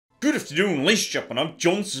Good afternoon, ladies and gentlemen, I'm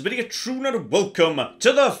John, this is a true note of welcome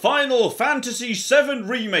to the Final Fantasy VII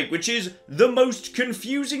Remake, which is the most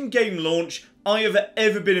confusing game launch I have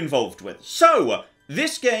ever been involved with. So,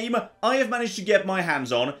 this game, I have managed to get my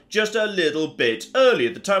hands on just a little bit early.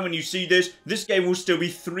 At the time when you see this game will still be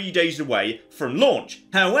 3 days away from launch.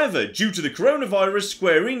 However, due to the coronavirus,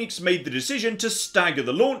 Square-Enix made the decision to stagger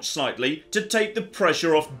the launch slightly to take the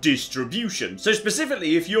pressure off distribution. So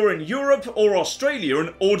specifically, if you're in Europe or Australia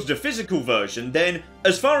and ordered a physical version, then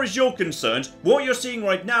as far as you're concerned, what you're seeing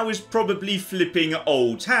right now is probably flipping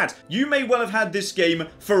old hat. You may well have had this game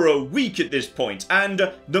for a week at this point,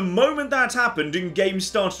 and the moment that happened and games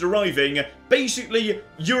started arriving, basically,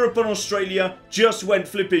 Europe and Australia just went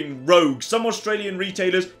flipping rogue. Some Australian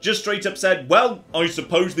retailers just straight up said, well, I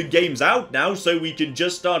suppose the game's out now, so we can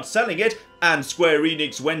just start selling it. And Square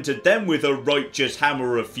Enix went at them with a righteous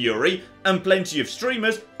hammer of fury. And plenty of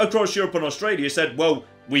streamers across Europe and Australia said, well,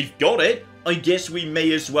 we've got it. I guess we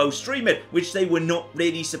may as well stream it, which they were not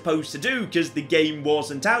really supposed to do because the game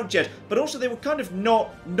wasn't out yet. But also they were kind of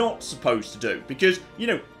not supposed to do because, you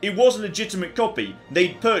know, it was a legitimate copy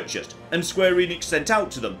they'd purchased and Square Enix sent out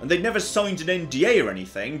to them. And they'd never signed an NDA or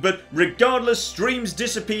anything, but regardless, streams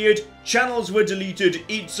disappeared, channels were deleted,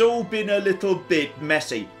 it's all been a little bit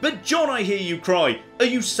messy. But John, I hear you cry, are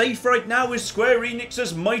you safe right now with Square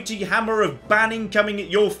Enix's mighty hammer of banning coming at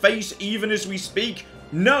your face even as we speak?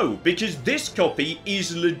 No, because this copy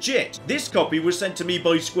is legit. This copy was sent to me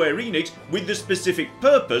by Square Enix with the specific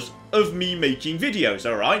purpose of me making videos,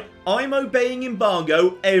 alright? I'm obeying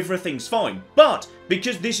embargo, everything's fine. But,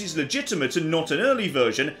 because this is legitimate and not an early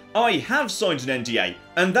version, I have signed an NDA.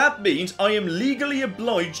 And that means I am legally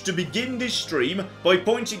obliged to begin this stream by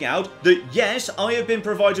pointing out that yes, I have been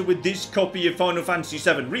provided with this copy of Final Fantasy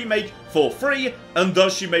VII Remake for free, and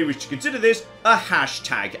thus you may wish to consider this a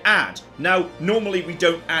hashtag ad. Now, normally we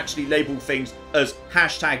don't actually label things as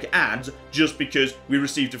hashtag ads just because we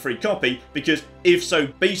received a free copy, because if so,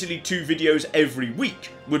 basically 2 videos every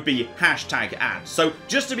week would be hashtag ads. So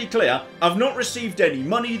just to be clear, I've not received any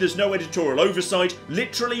money, there's no editorial oversight,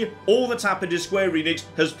 literally all that's happened is Square Enix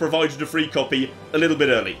has provided a free copy a little bit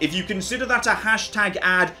early. If you consider that a hashtag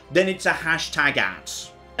ad, then it's a hashtag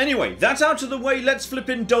ads. Anyway, that's out of the way, let's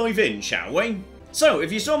flippin' dive in, shall we? So,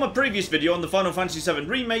 if you saw my previous video on the Final Fantasy VII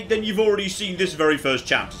Remake, then you've already seen this very first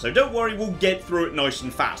chapter, so don't worry, we'll get through it nice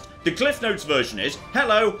and fast. The Cliff Notes version is,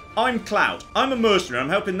 hello, I'm Cloud. I'm a mercenary, I'm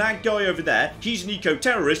helping that guy over there, he's an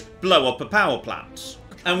eco-terrorist, blow up a power plant.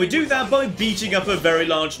 And we do that by beating up a very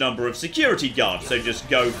large number of security guards. So just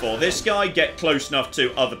go for this guy, get close enough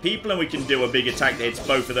to other people, and we can do a big attack that hits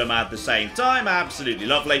both of them at the same time. Absolutely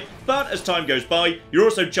lovely. But as time goes by, you're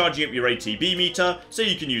also charging up your ATB meter, so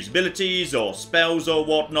you can use abilities or spells or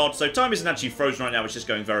whatnot. So time isn't actually frozen right now, it's just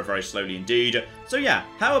going very, very slowly indeed. So yeah,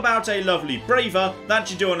 how about a lovely Braver? That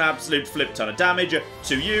should do an absolute flip ton of damage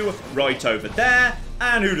to you right over there.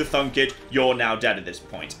 And who'da thunk it, you're now dead at this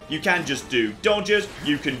point. You can just do dodges,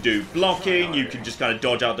 you can do blocking, you can just kind of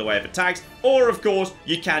dodge out the way of attacks, or of course,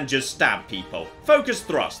 you can just stab people. Focus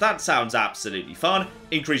thrust, that sounds absolutely fun.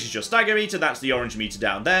 Increases your stagger meter, that's the orange meter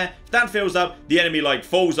down there. If that fills up, the enemy like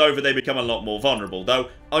falls over, they become a lot more vulnerable. Though,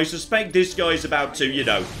 I suspect this guy's about to, you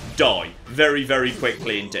know, die very, very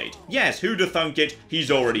quickly indeed. Yes, who'da thunk it, he's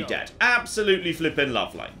already dead. Absolutely flippin'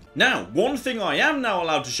 lovely. Now, one thing I am now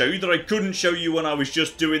allowed to show you that I couldn't show you when I was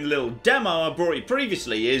just doing the little demo I brought you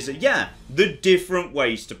previously is, yeah, the different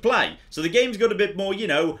ways to play. So the game's got a bit more, you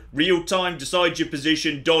know, real time, decide your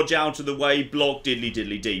position, dodge out of the way, block diddly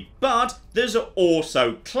diddly dee. But there's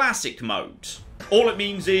also classic mode. All it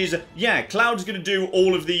means is, yeah, Cloud's going to do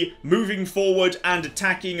all of the moving forward and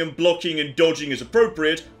attacking and blocking and dodging as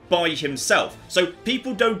appropriate by himself. So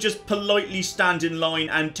people don't just politely stand in line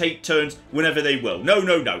and take turns whenever they will. No,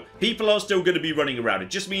 no, no. People are still going to be running around. It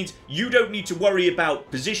just means you don't need to worry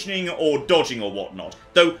about positioning or dodging or whatnot.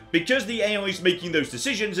 Though, because the AI is making those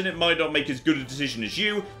decisions and it might not make as good a decision as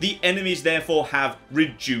you, the enemies therefore have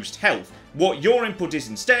reduced health. What your input is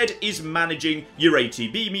instead is managing your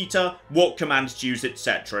ATB meter, what commands to use,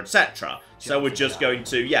 etc, etc. So we're just going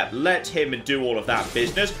to, yeah, let him do all of that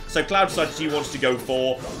business. So Cloud decided he wants to go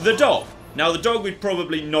for the dog. Now, the dog we'd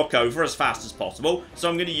probably knock over as fast as possible, so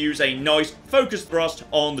I'm going to use a nice focus thrust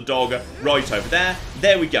on the dog right over there.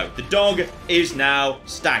 There we go. The dog is now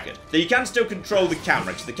staggered. Now, you can still control the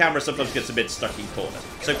camera, because the camera sometimes gets a bit stuck in corners.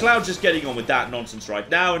 So Cloud's just getting on with that nonsense right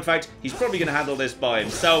now. In fact, he's probably going to handle this by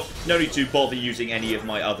himself. No need to bother using any of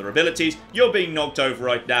my other abilities. You're being knocked over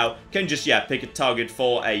right now. Can just, yeah, pick a target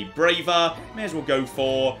for a Braver. May as well go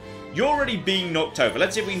for you're already being knocked over.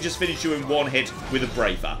 Let's see if we can just finish you in one hit with a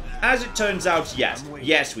Braver. As it turns out, yes.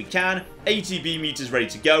 Yes, we can. ATB meters ready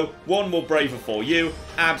to go. One more Braver for you.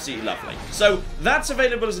 Absolutely lovely. So that's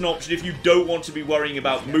available as an option if you don't want to be worrying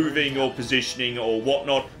about moving or positioning or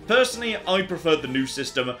whatnot. Personally, I prefer the new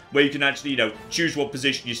system where you can actually, choose what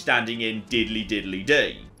position you're standing in,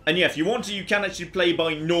 diddly-diddly-dee. And yeah, if you want to, you can actually play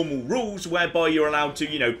by normal rules, whereby you're allowed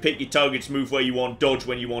to, pick your targets, move where you want, dodge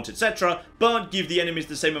when you want, etc. But give the enemies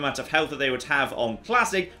the same amount of health that they would have on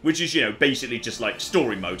Classic, which is, basically just like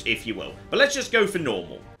story mode, if you will. But let's just go for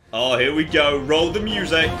normal. Oh, here we go. Roll the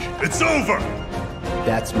music. It's over!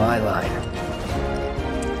 That's my line.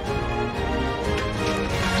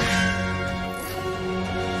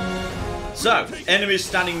 So, enemies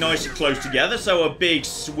standing nice and close together, so a big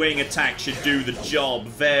swing attack should do the job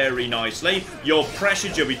very nicely. You're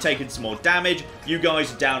pressured, you'll be taking some more damage. You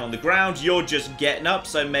guys are down on the ground, you're just getting up,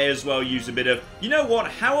 so may as well use a bit of... You know what,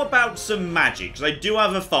 how about some magic? Because I do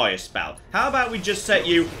have a fire spell. How about we just set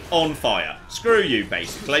you on fire? Screw you,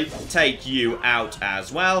 basically. Take you out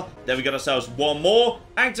as well. Then we got ourselves one more.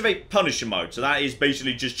 Activate Punisher mode, so that is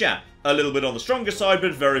basically just, a little bit on the stronger side,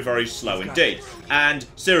 but very, very slow indeed. And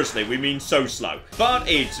seriously, we mean so slow. But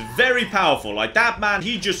it's very powerful. Like that man,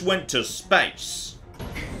 he just went to space.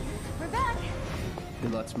 We're back.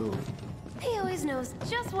 Then let's move. He always knows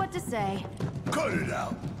just what to say. Cut it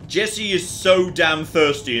out! Jesse is so damn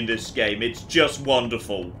thirsty in this game. It's just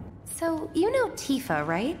wonderful. So, you know Tifa,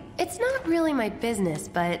 right? It's not really my business,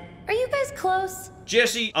 but are you guys close?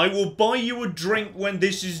 Jesse, I will buy you a drink when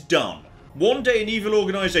this is done. One day an evil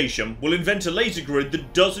organization will invent a laser grid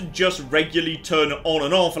that doesn't just regularly turn on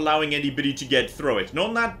and off, allowing anybody to get through it. And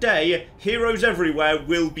on that day, heroes everywhere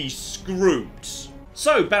will be screwed.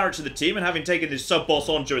 So, Barrett to the team, and having taken this sub-boss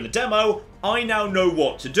on during the demo, I now know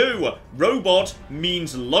what to do. Robot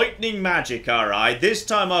means lightning magic, alright? This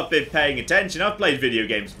time I've been paying attention. I've played video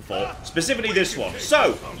games before, specifically this one.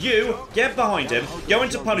 So, you get behind him, go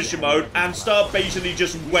into Punisher mode, and start basically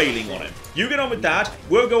just wailing on him. You get on with that,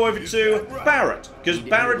 we'll go over to Barrett, because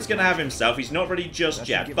Barrett's going to have himself, he's not ready just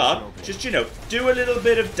yet, but just, do a little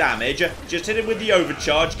bit of damage, just hit him with the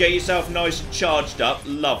overcharge, get yourself nice and charged up,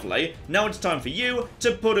 lovely. Now it's time for you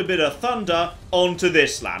to put a bit of thunder onto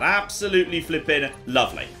this lad, absolutely flipping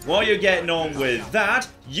lovely. While you're getting on with that,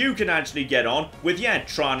 you can actually get on with,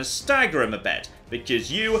 trying to stagger him a bit.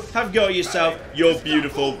 Because you have got yourself your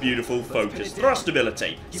beautiful, beautiful focus thrust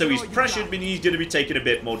ability. So he's pressured, meaning he's going to be taking a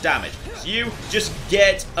bit more damage. So you just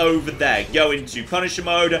get over there. Go into Punisher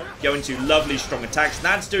mode, go into lovely strong attacks. And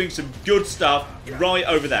that's doing some good stuff right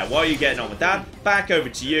over there. While you're getting on with that, back over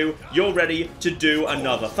to you. You're ready to do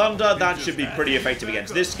another Thunder. That should be pretty effective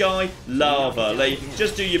against this guy. Lovely.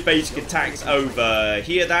 Just do your basic attacks over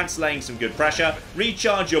here. That's laying some good pressure.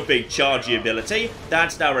 Recharge your big chargey ability.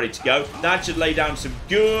 That's now ready to go. That should lay down some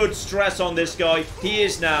good stress on this guy. He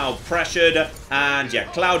is now pressured. And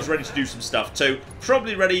Cloud's ready to do some stuff too.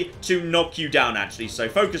 Probably ready to knock you down actually. So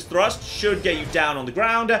focus thrust should get you down on the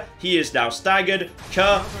ground. He is now staggered.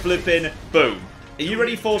 Flipping boom. Are you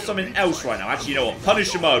ready for something else right now? Actually, you know what?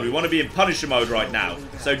 Punisher mode. We want to be in Punisher mode right now.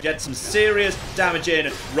 So get some serious damage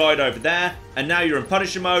in right over there. And now you're in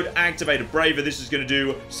Punisher mode. Activate a Braver. This is going to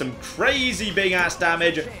do some crazy big ass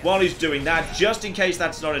damage. While he's doing that, just in case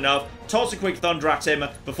that's not enough, toss a quick Thunder at him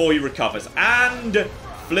before he recovers. And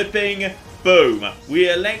flipping boom.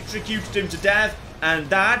 We electrocuted him to death. And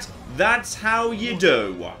that's how you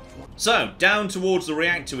do. So, down towards the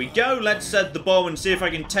reactor we go. Let's set the bomb and see if I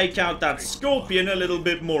can take out that Scorpion a little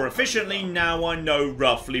bit more efficiently. Now I know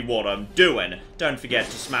roughly what I'm doing. Don't forget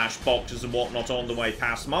to smash boxes and whatnot on the way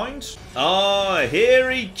past mines. Oh, here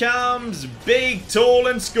he comes. Big, tall,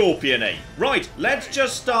 and scorpion-y. Right, let's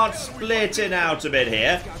just start splitting out a bit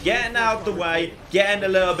here. Getting out the way, getting a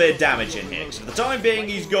little bit of damage in here. So for the time being,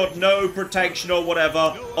 he's got no protection or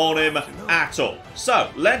whatever on him at all.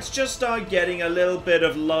 So, let's just start getting a little bit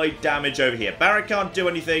of light damage over here. Barrett can't do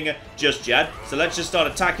anything just yet. So let's just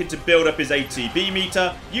start attacking to build up his ATB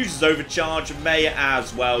meter. Uses overcharge, may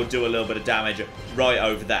as well do a little bit of damage right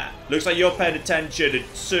over there. Looks like you're paying attention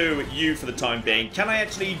to you for the time being. Can I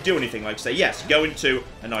actually do anything? Like say, yes, go into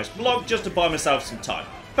a nice block just to buy myself some time.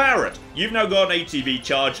 Barrett, you've now got an ATB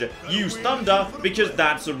charge. Use Thunder because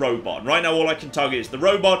that's a robot. Right now all I can target is the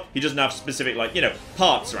robot. He doesn't have specific, like,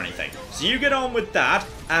 parts or anything. So you get on with that.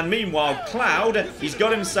 And meanwhile, Cloud, he's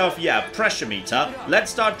got himself, pressure meter. Let's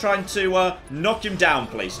start trying to knock him down,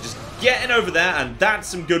 please. Just getting over there, and that's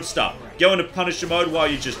some good stuff. Go into Punisher mode while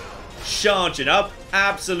you're just charging up.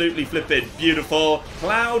 Absolutely flipping beautiful.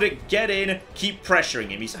 Cloud, get in. Keep pressuring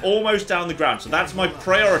him. He's almost down the ground. So that's my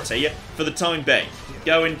priority for the time being.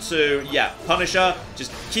 Go into, yeah, Punisher.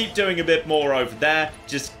 Just keep doing a bit more over there.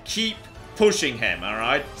 Just keep pushing him,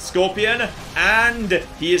 alright? Scorpion, and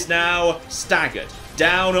he is now staggered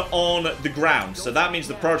down on the ground. So that means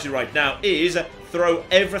the priority right now is throw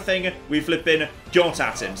everything we flippin' got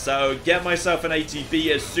at him. So get myself an ATB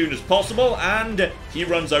as soon as possible, and he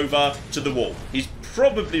runs over to the wall. He's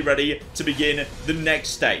probably ready to begin the next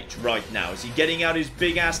stage right now. Is he getting out his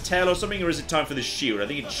big-ass tail or something, or is it time for the shield? I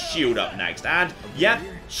think it's shield up next. And, yeah,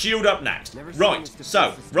 shield up next. Right,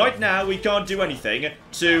 so, right now, we can't do anything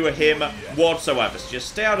to him whatsoever. So just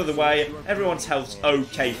stay out of the way. Everyone's health's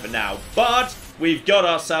okay for now. But we've got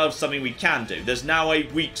ourselves something we can do. There's now a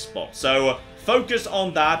weak spot. So focus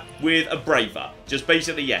on that with a Braver. Just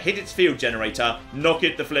basically, yeah, hit its field generator, knock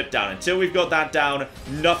it the flip down. Until we've got that down,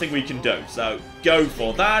 nothing we can do. So go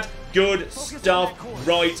for that. Good stuff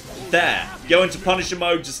right there. Go into Punisher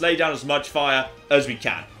mode, just lay down as much fire as we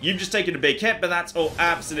can. You've just taken a big hit, but that's all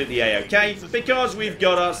absolutely a-okay, because we've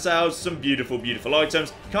got ourselves some beautiful, beautiful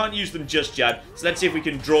items. Can't use them just yet, so let's see if we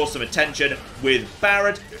can draw some attention with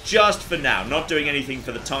Barrett, just for now. Not doing anything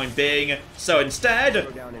for the time being, so instead,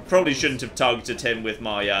 probably shouldn't have targeted him with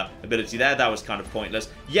my ability there. That was kind of pointless.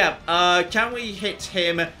 Yeah, can we hit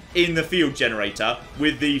him in the field generator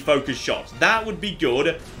with the focus shot? That would be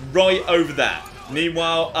good, right over there.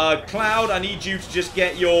 Meanwhile, Cloud, I need you to just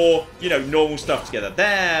get your, normal stuff together.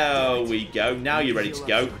 There we go. Now you're ready to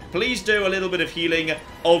go. Please do a little bit of healing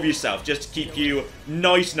of yourself, just to keep you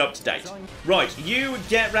nice and up to date. Right, you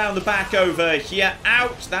get round the back over here.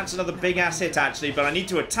 Ouch, that's another big-ass hit, actually, but I need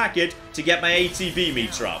to attack it to get my ATB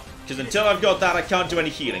meter up. Because until I've got that, I can't do any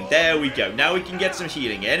healing. There we go. Now we can get some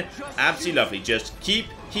healing in. Absolutely lovely. Just keep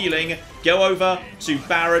healing. Go over to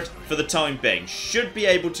Barrett for the time being. Should be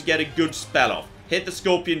able to get a good spell off. Hit the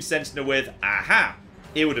Scorpion Sentinel with, aha.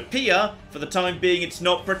 It would appear, for the time being, it's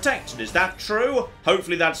not protected. Is that true?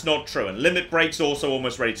 Hopefully that's not true. And Limit Break's also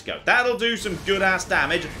almost ready to go. That'll do some good-ass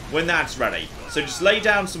damage when that's ready. So just lay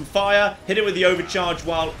down some fire, hit it with the overcharge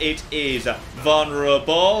while it is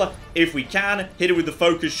vulnerable. If we can, hit it with the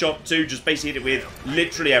focus shot too. Just basically hit it with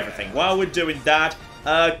literally everything. While we're doing that,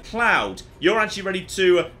 Cloud, you're actually ready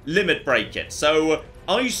to Limit Break it. So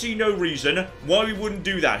I see no reason why we wouldn't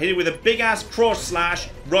do that. Hit it with a big-ass cross slash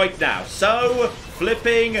right now. So,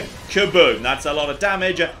 flipping kaboom. That's a lot of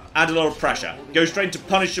damage and a lot of pressure. Go straight into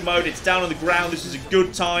Punisher mode. It's down on the ground. This is a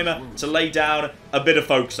good time to lay down a bit of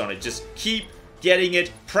focus on it. Just keep getting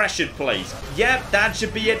it pressured, please. Yep, that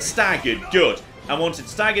should be it staggered. Good. And once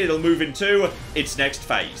it's staggered, it'll move into its next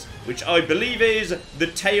phase, which I believe is the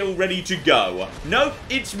tail ready to go. Nope,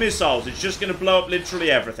 it's missiles. It's just going to blow up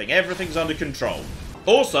literally everything. Everything's under control.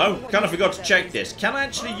 Also, kind of forgot to check this. Can I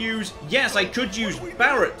actually use... Yes, I could use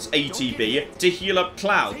Barrett's ATB to heal up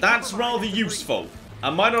Cloud. That's rather useful. I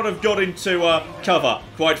might not have got into cover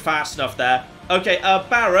quite fast enough there. Okay,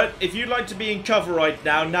 Barrett, if you'd like to be in cover right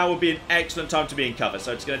now, now would be an excellent time to be in cover.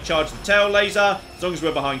 So it's going to charge the tail laser. As long as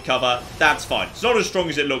we're behind cover, that's fine. It's not as strong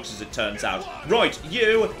as it looks, as it turns out. Right,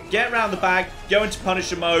 you get around the back, go into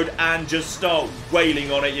Punisher mode, and just start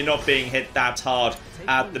wailing on it. You're not being hit that hard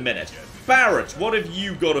at the minute. Barrett, what have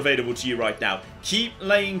you got available to you right now? Keep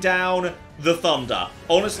laying down the thunder.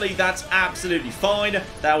 Honestly, that's absolutely fine.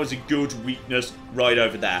 That was a good weakness right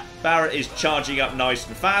over there. Barrett is charging up nice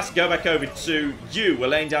and fast. Go back over to you. We're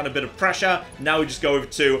laying down a bit of pressure. Now we just go over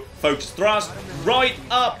to focus thrust. Right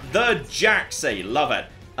up the jacksie. Love it.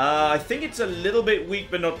 I think it's a little bit weak,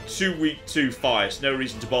 but not too weak to fire. So no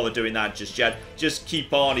reason to bother doing that just yet. Just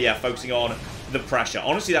keep on, yeah, focusing on the pressure.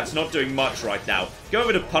 Honestly, that's not doing much right now. Go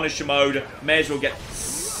over to Punisher mode. May as well get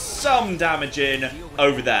some damage in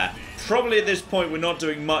over there. Probably at this point, we're not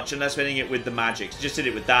doing much unless we're hitting it with the magics. Just hit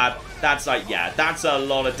it with that. That's like, yeah, that's a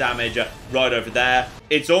lot of damage right over there.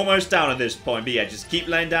 It's almost down at this point, but yeah, just keep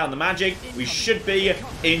laying down the magic. We should be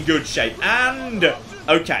in good shape. And,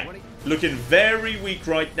 okay. Looking very weak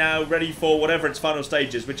right now, ready for whatever its final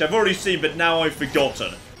stage is, which I've already seen, but now I've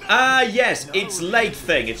forgotten. Yes, its leg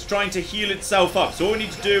thing. It's trying to heal itself up, so all we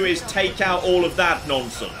need to do is take out all of that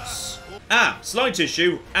nonsense. Slight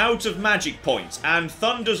issue, out of magic points, and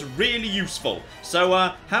Thunder's really useful. So,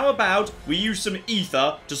 how about we use some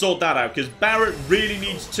ether to sort that out, because Barrett really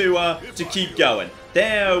needs to keep going.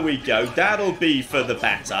 There we go, that'll be for the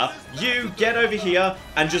better. You get over here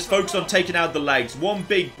and just focus on taking out the legs. One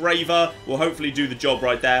big Braver will hopefully do the job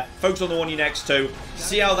right there. Focus on the one you're next to.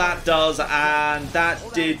 See how that does, and that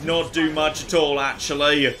did not do much at all,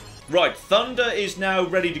 actually. Right, Thunder is now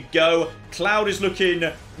ready to go. Cloud is looking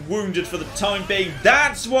wounded for the time being.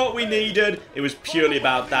 That's what we needed. It was purely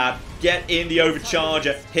about that. Get in the overcharge.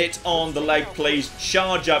 Hit on the leg, please.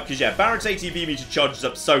 Charge up, because, yeah, Barrett's ATB meter charges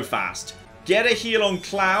up so fast. get a heal on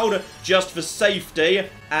Cloud just for safety,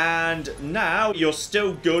 and now you're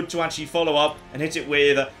still good to actually follow up and hit it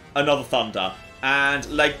with another Thunder. And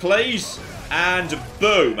leg please, and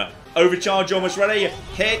boom. Overcharge almost ready.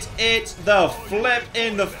 Hit it, the flip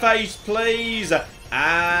in the face please.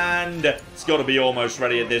 And it's got to be almost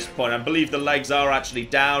ready at this point. I believe the legs are actually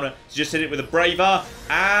down. So just hit it with a Braver.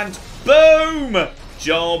 And boom!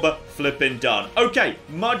 Job flipping done. Okay,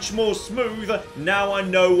 much more smooth. Now I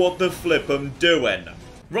know what the flip I'm doing.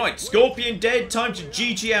 Right, Scorpion dead. Time to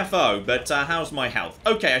GTFO. But how's my health?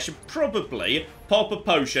 Okay, I should probably pop a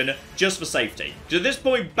potion just for safety. So at this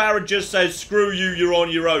point, Barrett just says, screw you, you're on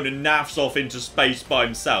your own, and naffs off into space by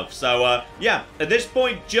himself. So, yeah, at this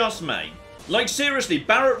point, just me. Like, seriously,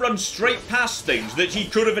 Barrett runs straight past things that he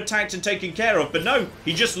could have attacked and taken care of, but no,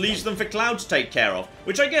 he just leaves them for Cloud to take care of.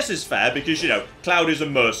 Which I guess is fair, because, you know, Cloud is a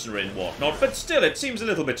mercenary and whatnot, but still, it seems a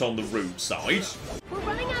little bit on the rude side. We're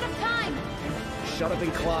running out of time. Shut up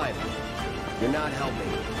and climb. You're not helping.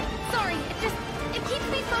 Sorry, it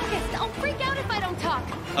keeps me focused. I'll freak out if I don't talk.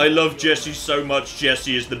 I love Jessie so much.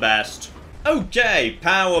 Jessie is the best. Okay,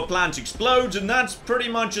 power plant explodes, and that's pretty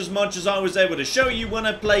much as I was able to show you when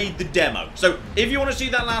I played the demo. So, if you want to see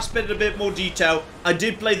that last bit in a bit more detail, I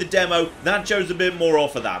did play the demo, that shows a bit more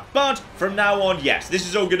off of that. But, from now on, yes, this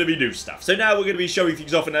is all going to be new stuff. So now we're going to be showing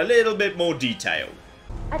things off in a little bit more detail.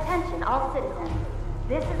 Attention all citizens.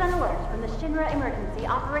 This is an alert from the Shinra Emergency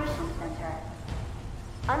Operations Center.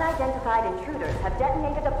 Unidentified intruders have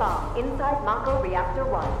detonated a bomb inside Mako Reactor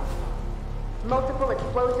 1. Multiple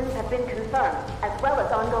explosions have been confirmed, as well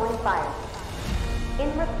as ongoing fires.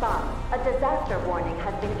 In response, a disaster warning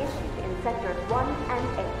has been issued in Sectors 1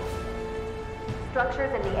 and 8.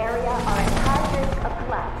 Structures in the area are at high risk of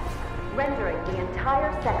collapse, rendering the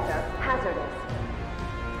entire sector hazardous.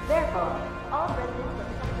 Therefore, all residents of...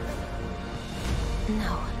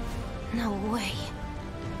 No way.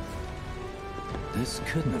 This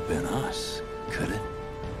couldn't have been us, could it?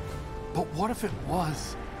 But what if it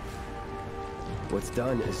was? What's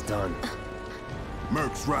done is done.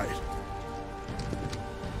 Merc's right.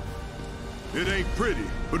 It ain't pretty,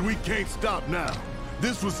 but we can't stop now.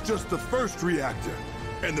 This was just the first reactor,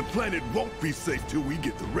 and the planet won't be safe till we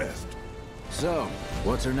get the rest. So,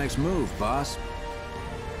 what's our next move, boss?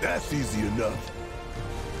 That's easy enough.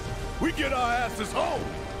 We get our asses home!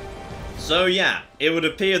 So yeah, it would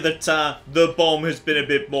appear that the bomb has been a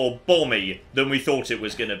bit more bomby than we thought it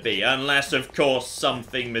was going to be. Unless, of course,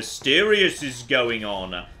 something mysterious is going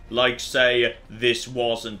on. Like, say, this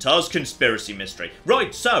wasn't us conspiracy mystery.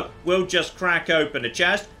 Right, so, we'll just crack open a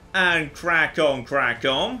chest and crack on, crack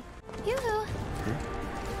on. Yoo-hoo.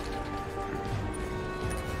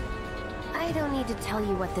 I don't need to tell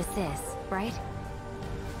you what this is, right?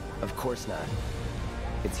 Of course not.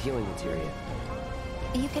 It's healing materia.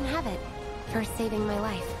 You can have it, for saving my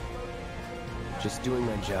life. Just doing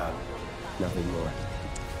my job. Nothing more.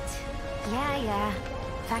 Yeah.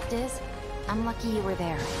 Fact is, I'm lucky you were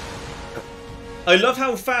there. I love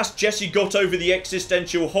how fast Jessie got over the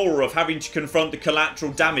existential horror of having to confront the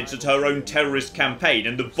collateral damage that her own terrorist campaign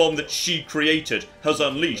and the bomb that she created has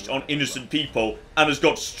unleashed on innocent people, and has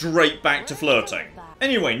got straight back to flirting.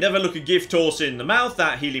 Anyway, never look a gift horse in the mouth.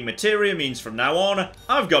 That healing materia means from now on,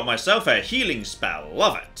 I've got myself a healing spell.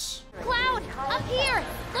 Love it. Cloud, up here!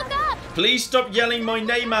 Look up! Please stop yelling my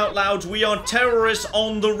name out loud. We are terrorists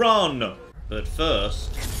on the run. But first,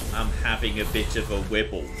 I'm having a bit of a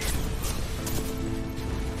wibble.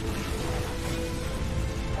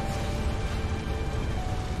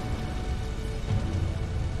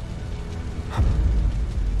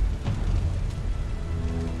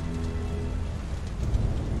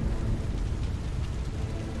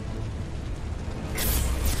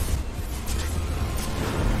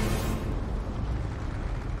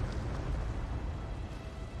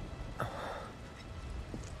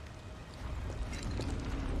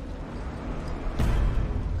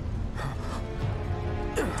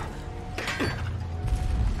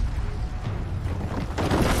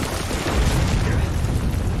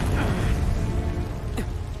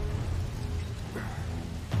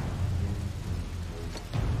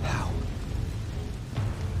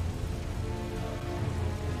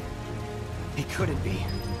 He couldn't be.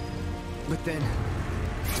 But then...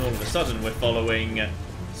 All of a sudden, we're following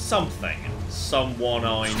something. Someone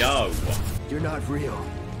I know. You're not real.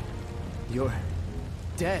 You're...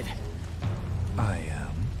 dead. I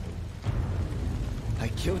am. I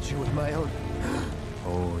killed you with my own...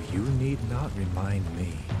 Oh, you need not remind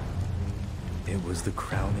me. It was the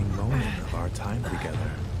crowning moment of our time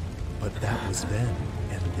together. But that was then,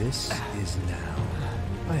 and this is now.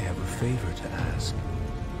 I have a favor to ask.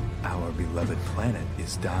 Our beloved planet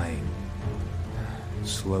is dying.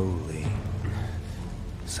 Slowly,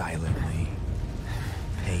 silently,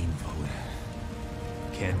 painfully.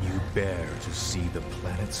 Can you bear to see the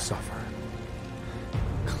planet suffer?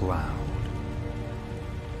 Cloud.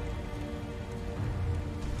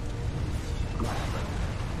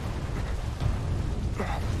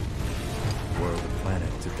 Were the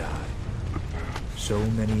planet to die, so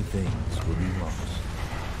many things will be lost.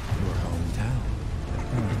 Your hometown,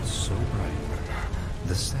 once so bright.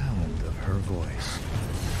 The sound of her voice,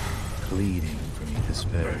 pleading for me to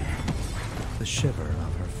spare you. The shiver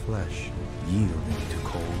of her flesh, yielding to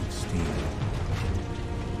cold steel.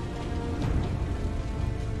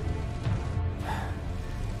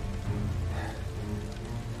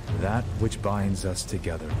 That which binds us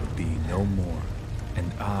together would be no more,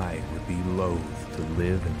 and I would be loath to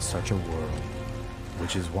live in such a world,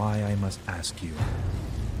 which is why I must ask you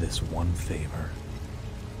this one favor.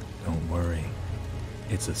 Don't worry,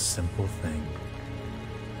 it's a simple thing.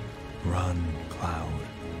 Run, Cloud.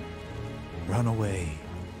 Run away.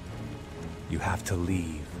 You have to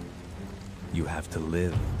leave. You have to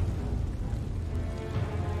live.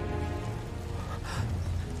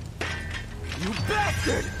 You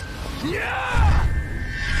bastard!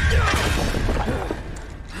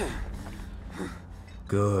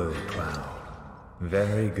 Good, Cloud.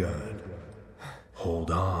 Very good.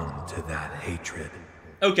 Hold on to that hatred.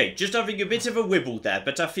 Okay, just having a bit of a wibble there,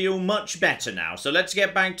 but I feel much better now, so let's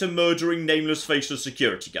get back to murdering nameless faceless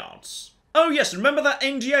security guards. Oh yes, remember that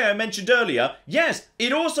NDA I mentioned earlier? Yes,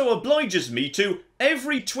 it also obliges me to,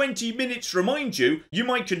 every 20 minutes remind you, you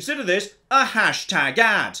might consider this a hashtag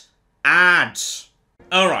ad. Ads.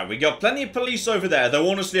 Alright, we got plenty of police over there, though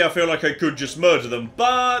honestly I feel like I could just murder them,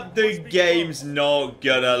 but the game's not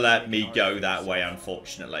gonna let me go that way,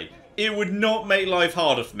 unfortunately. It would not make life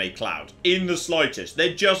harder for me, Cloud, in the slightest.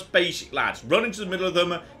 They're just basic lads. Run into the middle of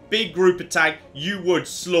them, big group attack, you would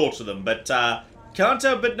slaughter them, but can't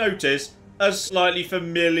help but notice a slightly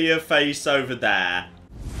familiar face over there.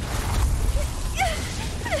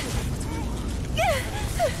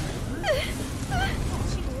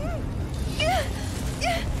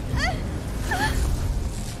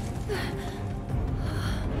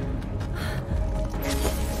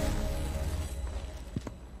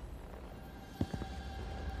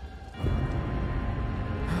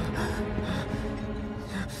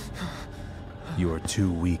 You are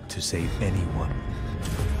too weak to save anyone.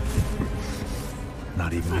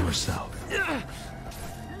 Not even yourself.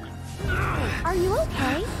 Are you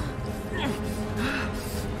okay?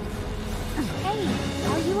 Hey,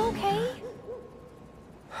 are you okay?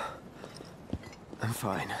 I'm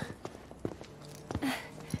fine.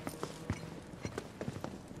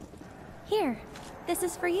 Here, this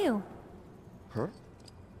is for you. Huh?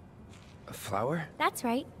 A flower? That's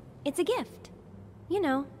right. It's a gift. You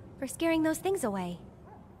know, for scaring those things away.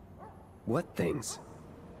 What things?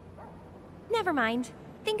 Never mind.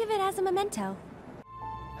 Think of it as a memento.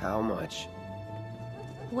 How much?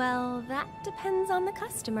 Well, that depends on the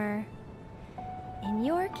customer. In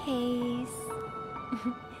your case...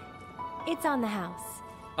 it's on the house.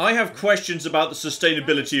 I have questions about the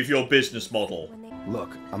sustainability of your business model.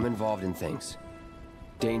 Look, I'm involved in things.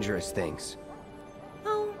 Dangerous things.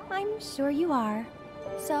 Oh, I'm sure you are.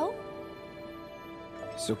 So?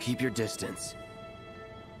 So keep your distance.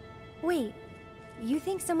 Wait, you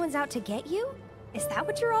think someone's out to get you? Is that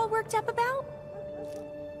what you're all worked up about?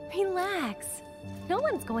 Relax. No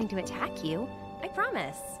one's going to attack you. I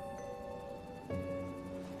promise.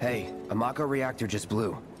 Hey, a Mako reactor just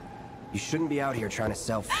blew. You shouldn't be out here trying to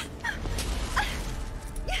sell...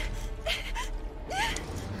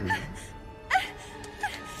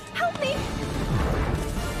 Help me!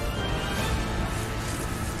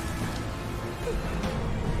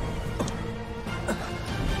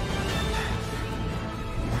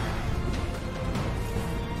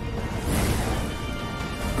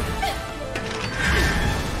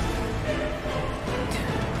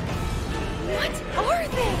 What are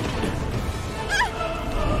they?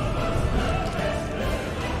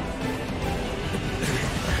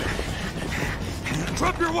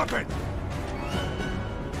 Drop your weapon!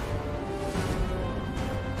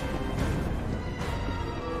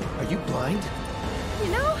 Are you blind? You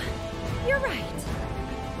know, you're right.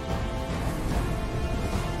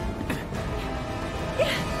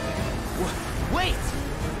 Wait!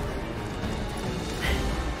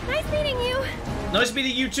 Nice meeting you. Nice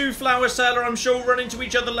meeting you too, Flower Seller. I'm sure we'll run into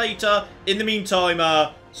each other later. In the meantime,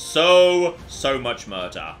 so much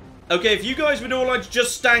murder. Okay, if you guys would all like to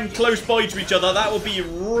just stand close by to each other, that would be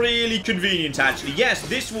really convenient, actually. Yes,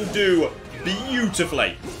 this will do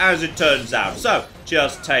beautifully, as it turns out. So,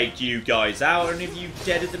 just take you guys out, and if you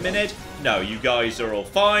dead at the minute, no, you guys are all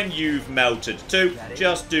fine. You've melted too.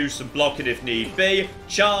 Just do some blocking if need be.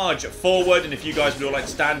 Charge forward, and if you guys would all like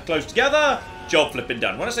to stand close together, job flipping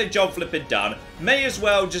done. When I say job flipping done, may as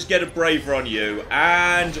well just get a braver on you,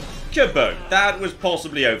 and kaboom. That was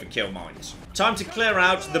possibly overkill, mind. Time to clear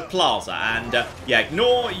out the plaza, and yeah,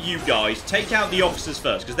 ignore you guys. Take out the officers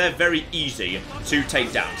first, because they're very easy to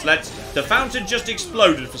take down. So the fountain just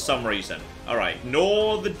exploded for some reason. Alright,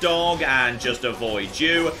 ignore the dog and just avoid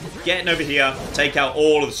you. Getting over here, take out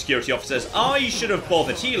all of the security officers. I should have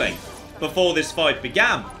bothered healing before this fight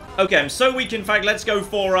began. Okay, so weak, in fact, let's go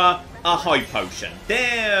for a high potion.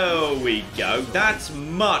 There we go. That's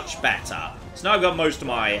much better. So now I've got most of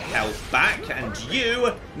my health back, and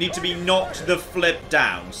you need to be knocked the flip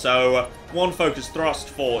down. So, one focus thrust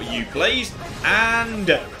for you, please. And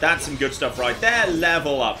that's some good stuff right there.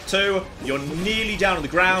 Level up too. You're nearly down on the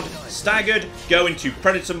ground. Staggered. Go into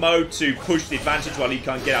Predator mode to push the advantage while he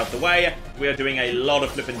can't get out of the way. We are doing a lot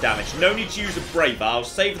of flipping damage. No need to use a Braver. I'll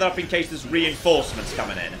save that up in case there's reinforcements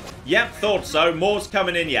coming in. Yep, thought so. More's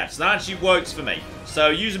coming in yet. So that actually works for me. So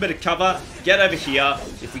use a bit of cover. Get over here.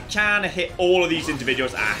 If we can hit all of these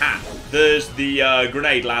individuals. Aha. There's the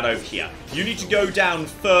grenade lad over here. You need to go down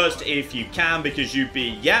first if you can, because you'd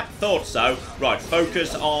be... Yep, thought so. Right,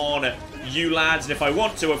 focus on you lads. And if I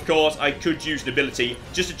want to, of course, I could use an ability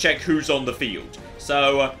just to check who's on the field.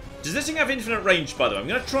 So, does this thing have infinite range, by the way? I'm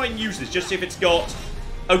going to try and use this just see if it's got...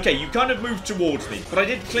 Okay, you kind of moved towards me, but I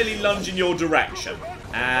did clearly lunge in your direction.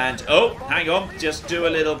 And, oh, hang on. Just do a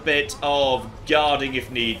little bit of guarding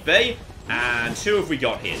if need be. And who have we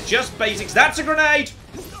got here? Just basics. That's a grenade!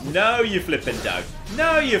 No, you flippin' don't.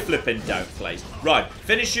 No, you flippin' don't, please. Right,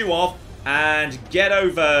 finish you off. And get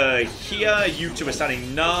over here. You two are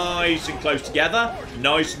standing nice and close together.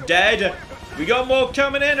 Nice and dead. We got more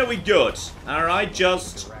coming in. Are we good? Alright,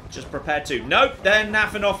 just prepare to. Nope, they're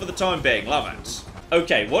naffing off for the time being. Love it.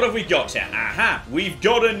 Okay, what have we got here? Aha, we've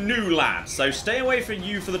got a new lad. So stay away from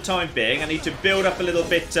you for the time being. I need to build up a little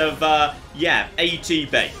bit of, yeah,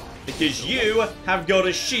 ATB. Because you have got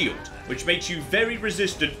a shield, which makes you very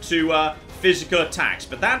resistant to, physical attacks.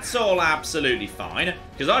 But that's all absolutely fine,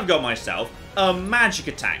 because I've got myself a magic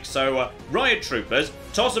attack. So, riot troopers,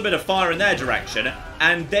 toss a bit of fire in their direction,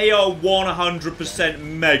 and they are 100%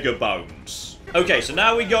 mega bones. Okay, so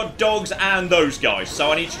now we got dogs and those guys,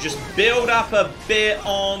 so I need to just build up a bit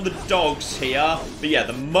on the dogs here. But yeah,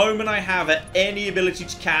 the moment I have any ability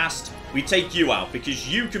to cast, we take you out,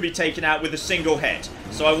 because you can be taken out with a single hit.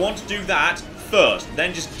 So I want to do that first,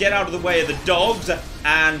 then just get out of the way of the dogs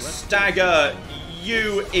and stagger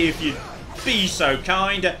you if you'd be so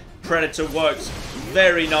kind. Predator works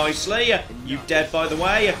very nicely. You dead, by the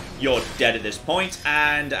way. You're dead at this point.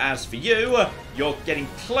 And as for you, you're getting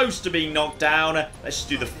close to being knocked down. Let's just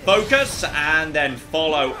do the focus and then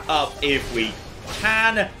follow up if we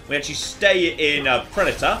can. We actually stay in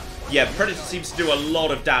Predator. Yeah, Predator seems to do a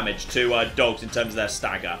lot of damage to dogs in terms of their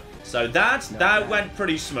stagger. So that went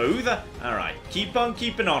pretty smooth. Alright, keep on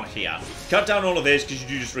keeping on here. Cut down all of this because you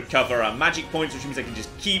do just recover magic points, which means I can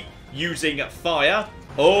just keep using fire.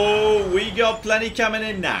 Oh, we got plenty coming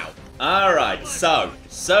in now. Alright, so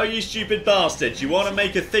you stupid bastards, you want to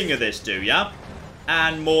make a thing of this, do ya?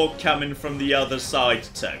 And more coming from the other side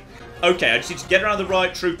too. Okay, I just need to get around the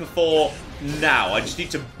right trooper for now. I just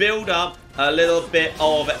need to build up a little bit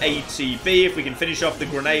of ATB. If we can finish off the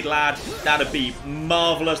grenade lad, that'd be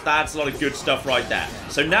marvelous. That's a lot of good stuff right there.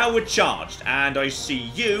 So now we're charged, and I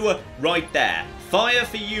see you right there. Fire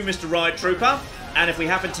for you, Mr. Riot Trooper. And if we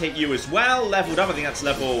happen to hit you as well, leveled up, I think that's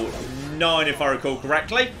level 9 if I recall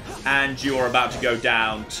correctly, and you're about to go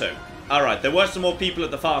down too. Alright, there were some more people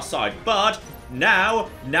at the far side, but now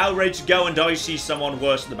ready to go, and I see someone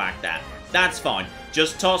worse in the back there. That's fine.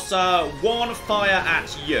 Just toss one fire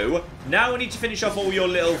at you. Now we need to finish off all your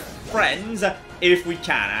little friends if we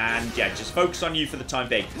can. And yeah, just focus on you for the time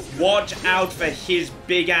being. Watch out for his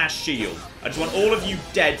big-ass shield. I just want all of you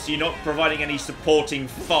dead so you're not providing any supporting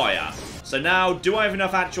fire. So now, do I have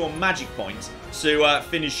enough actual magic points to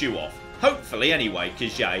finish you off? Hopefully, anyway,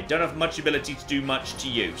 because yeah, I don't have much ability to do much to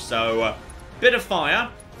you. So, bit of fire,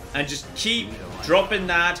 and just keep dropping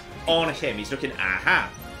that on him. He's looking, aha.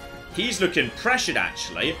 He's looking pressured,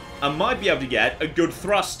 actually. I might be able to get a good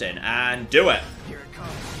thrust in and do it.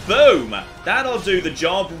 Boom! That'll do the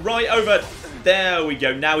job right over... There we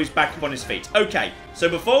go. Now he's back up on his feet. Okay, so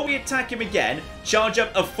before we attack him again, charge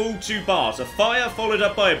up a full 2 bars. A fire followed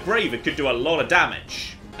up by a Braver could do a lot of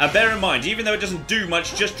damage. And bear in mind, even though it doesn't do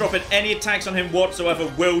much, just dropping any attacks on him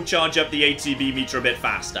whatsoever will charge up the ATB meter a bit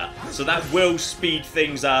faster. So that will speed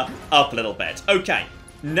things up a little bit. Okay,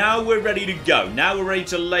 now we're ready to go. Now we're ready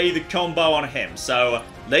to lay the combo on him. So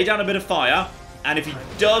lay down a bit of fire. And if he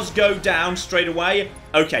does go down straight away,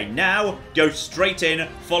 okay, now go straight in,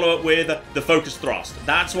 follow it with the focus thrust.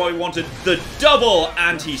 That's why we wanted the double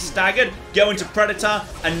anti-staggered, go into Predator,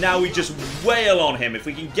 and now we just wail on him. If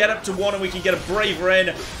we can get up to 1 and we can get a Braver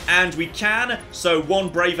in, and we can, so 1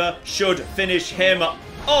 Braver should finish him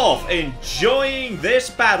off. Enjoying this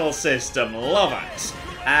battle system, love it.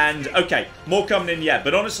 And, okay, more coming in yet,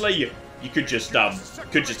 but honestly, you could just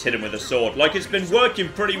hit him with a sword. Like, it's been working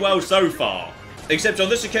pretty well so far. Except on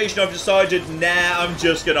this occasion I've decided, nah, I'm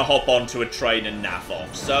just going to hop onto a train and naff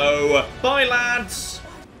off. So, bye lads!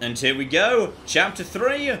 And here we go. Chapter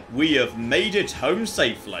 3, we have made it home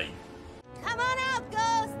safely. Come on out,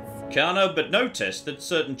 ghosts! Can't help but notice that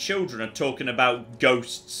certain children are talking about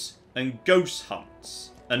ghosts and ghost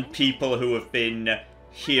hunts. And people who have been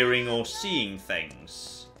hearing or seeing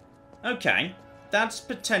things. Okay, that's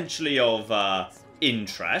potentially of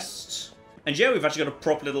interest. And yeah, we've actually got a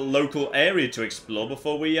proper little local area to explore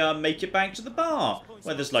before we make it back to the bar,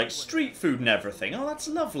 where there's like street food and everything. Oh, that's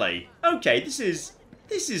lovely. Okay, this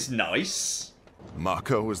is nice.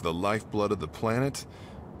 Mako is the lifeblood of the planet?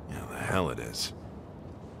 Yeah, the hell it is.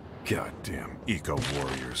 Goddamn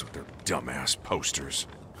eco-warriors with their dumbass posters.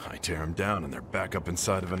 I tear them down and they're back up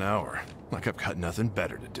inside of an hour. Like I've got nothing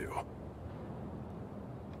better to do.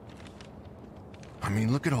 I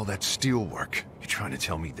mean, look at all that steel work. You trying to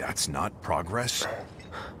tell me that's not progress?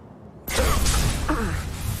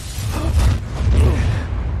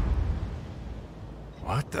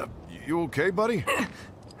 What the? You okay, buddy?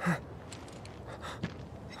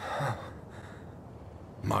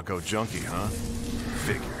 Mako junkie, huh?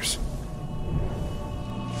 Figures.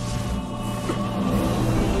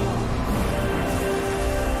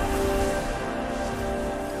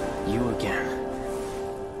 You again.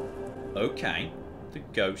 Okay. The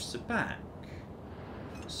ghosts are back.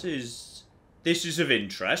 This is of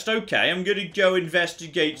interest. Okay, I'm gonna go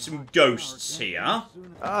investigate some ghosts here.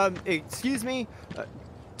 Excuse me?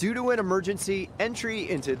 Due to an emergency, entry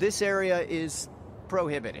into this area is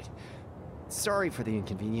prohibited. Sorry for the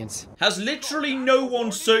inconvenience. Has literally no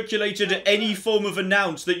one circulated any form of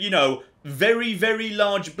announce that, you know, very, very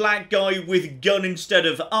large black guy with gun instead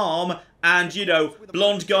of arm, and, you know,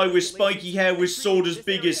 blonde guy with spiky hair with sword as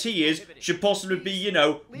big as he is, should possibly be, you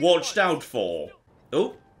know, watched out for.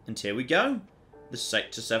 Oh, and here we go. The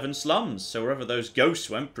Sector 7 slums. So wherever those ghosts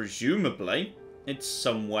went, presumably, it's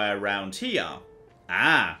somewhere around here.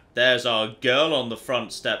 Ah, there's our girl on the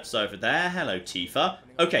front steps over there. Hello, Tifa.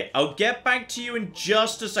 Okay, I'll get back to you in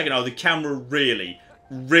just a second. Oh, the camera really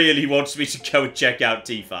wants me to go and check out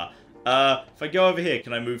Tifa. If I go over here,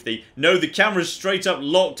 can I move the... No, the camera's straight up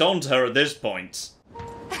locked onto her at this point.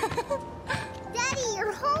 Daddy,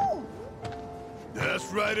 you're home! That's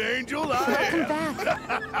right, Angel, I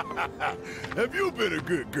am. Have you been a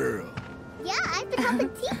good girl? Yeah, I've been helping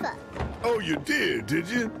Tifa. Oh, you did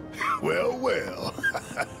you? Well, well.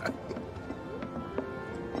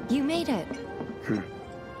 You made it.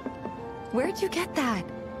 Where'd you get that?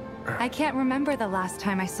 I can't remember the last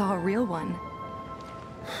time I saw a real one.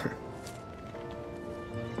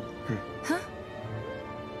 Huh?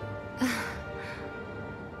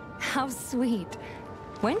 How sweet.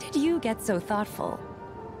 When did you get so thoughtful?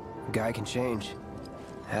 Guy can change.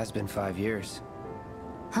 Has been 5 years.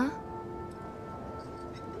 Huh?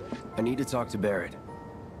 I need to talk to Barrett.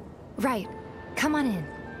 Right. Come on in.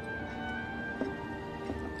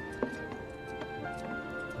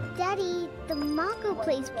 Daddy, the Mako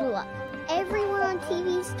place blew up. Everyone on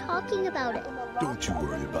TV's talking about it. Don't you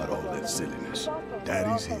worry about all that silliness.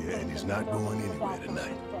 Daddy's here and he's not going anywhere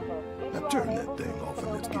tonight. Now turn that thing off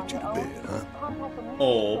and let's get you to bed, huh?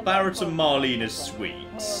 Oh, Barrett and Marlene are sweet.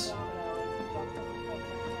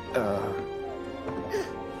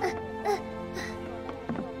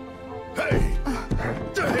 Hey!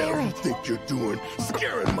 The hell you think you're doing,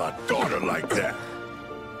 scaring my daughter like that?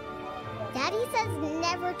 Daddy says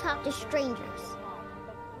never talk to strangers.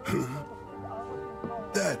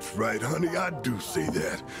 That's right, honey, I do say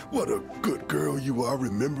that. What a good girl you are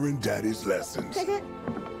remembering Daddy's lessons.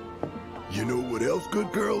 You know what else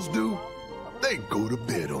good girls do? They go to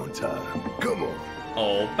bed on time. Come on.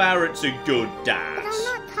 Oh, Barrett's a good dad. But I'm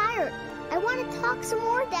not tired. I want to talk some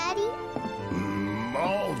more, Daddy.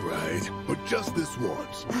 All right, but just this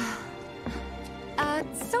once.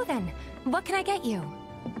 So then, what can I get you?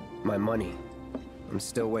 My money. I'm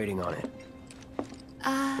still waiting on it.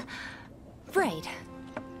 Right.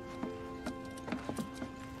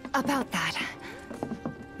 About that.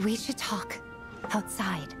 We should talk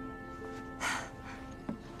outside.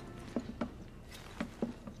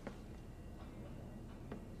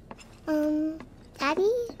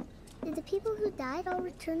 Daddy? Did the people who died all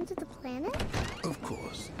return to the planet? Of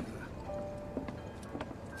course.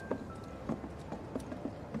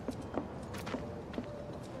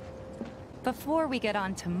 Before we get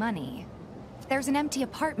on to money, there's an empty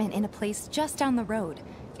apartment in a place just down the road.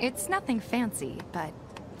 It's nothing fancy, but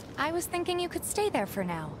I was thinking you could stay there for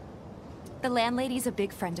now. The landlady's a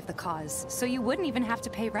big friend of the cause, so you wouldn't even have to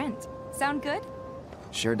pay rent. Sound good?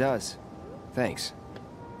 Sure does. Thanks.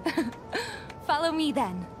 Follow me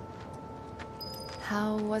then.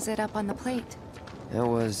 How was it up on the plate? It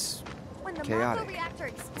was chaotic.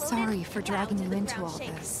 Sorry for dragging you into all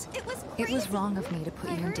this. It was wrong of me to put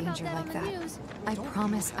you in danger like that. I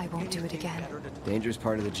promise I won't do it again. Danger's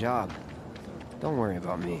part of the job. Don't worry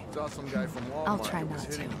about me. I'll try not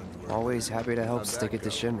to. Always happy to help stick it to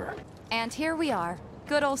Shinra. And here we are.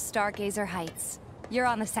 Good old Stargazer Heights. You're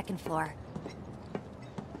on the second floor.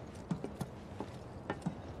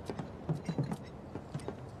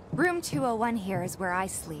 Room 201 here is where I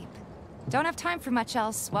sleep. Don't have time for much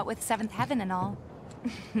else, what with Seventh Heaven and all.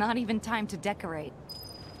 Not even time to decorate.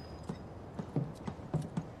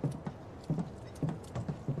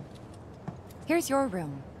 Here's your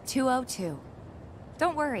room, 202.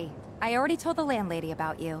 Don't worry, I already told the landlady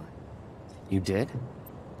about you. You did?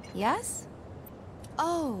 Yes?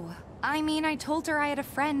 Oh, I mean, I told her I had a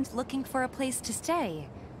friend looking for a place to stay.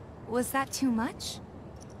 Was that too much?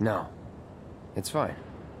 No. It's fine.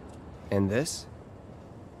 And this?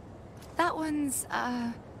 That one's,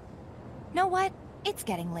 know what? It's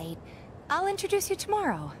getting late. I'll introduce you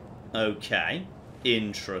tomorrow. Okay.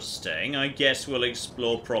 Interesting. I guess we'll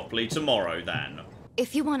explore properly tomorrow then.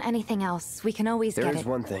 If you want anything else, we can always get it. There's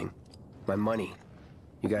one thing. My money.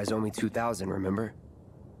 You guys owe me 2,000, remember?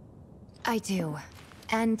 I do.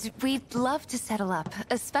 And we'd love to settle up,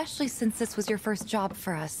 especially since this was your first job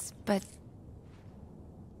for us, but...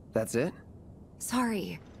 That's it?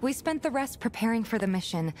 Sorry. We spent the rest preparing for the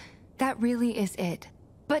mission. That really is it.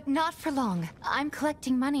 But not for long. I'm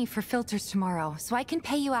collecting money for filters tomorrow, so I can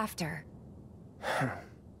pay you after.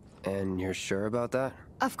 And you're sure about that?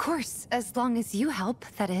 Of course, as long as you help,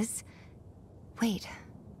 that is. Wait,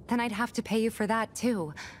 then I'd have to pay you for that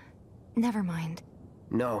too. Never mind.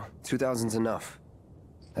 No, 2,000's enough.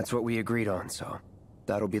 That's what we agreed on, so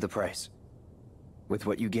that'll be the price. With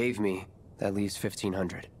what you gave me, that leaves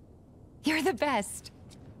 1,500. You're the best.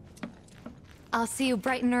 I'll see you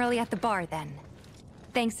bright and early at the bar then.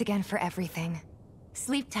 Thanks again for everything.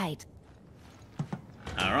 Sleep tight.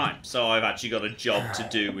 Alright, so I've actually got a job to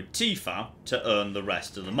do with Tifa to earn the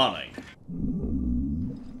rest of the money.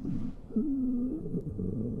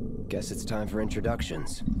 Guess it's time for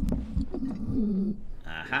introductions.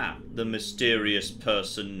 Aha, the mysterious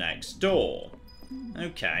person next door.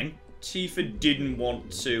 Okay, Tifa didn't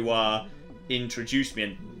want to, introduce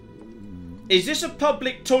me. Is this a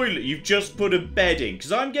public toilet you've just put a bed in?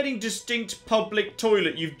 Because I'm getting distinct public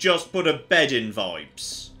toilet you've just put a bed in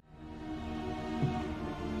vibes.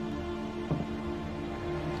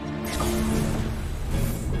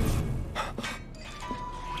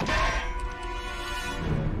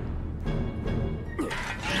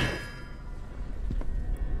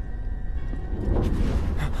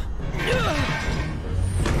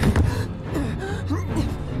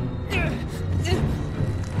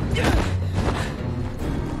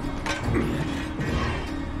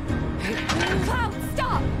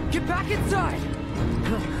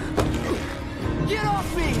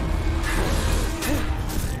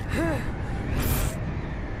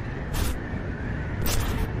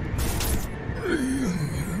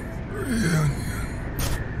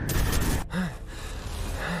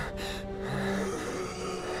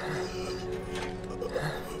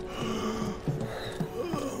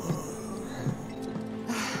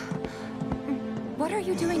 What are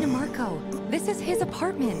you doing to Marco? This is his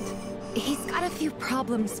apartment. He's got a few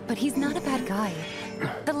problems, but he's not a bad guy.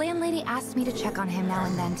 The landlady asked me to check on him now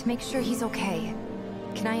and then to make sure he's okay.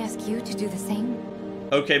 Can I ask you to do the same?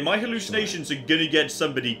 Okay, my hallucinations are gonna get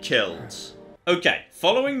somebody killed. Okay,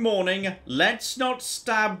 following morning, let's not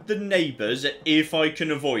stab the neighbours if I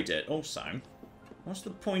can avoid it. Also, what's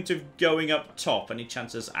the point of going up top? Any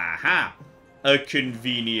chances? Aha! A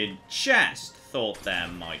convenient chest. Thought there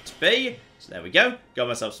might be. So there we go. Got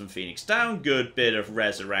myself some Phoenix down. Good bit of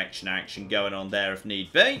resurrection action going on there if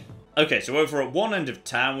need be. Okay, so over at one end of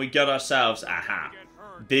town, we got ourselves, aha,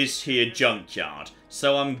 this here junkyard.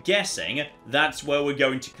 So I'm guessing that's where we're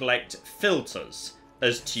going to collect filters,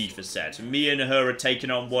 as Tifa said. Me and her are taking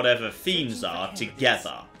on whatever fiends are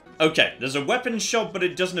together. Okay, there's a weapons shop, but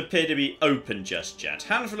it doesn't appear to be open just yet.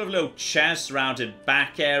 Handful of little chests surrounded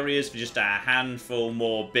back areas for just a handful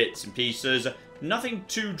more bits and pieces. Nothing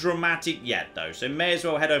too dramatic yet, though, so may as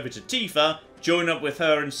well head over to Tifa, join up with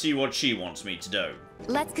her, and see what she wants me to do.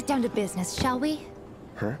 Let's get down to business, shall we?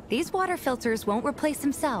 Huh? These water filters won't replace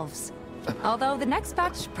themselves. Although the next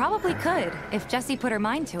batch probably could, if Jessie put her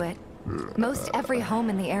mind to it. Most every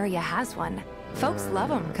home in the area has one. Folks love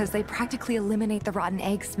them because they practically eliminate the rotten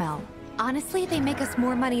egg smell. Honestly, they make us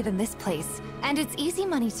more money than this place. And it's easy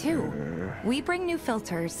money, too. We bring new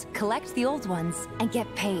filters, collect the old ones, and get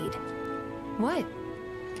paid. What?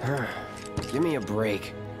 Give me a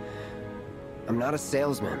break. I'm not a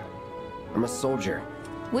salesman. I'm a soldier.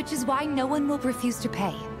 Which is why no one will refuse to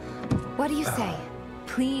pay. What do you say?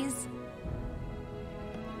 Please?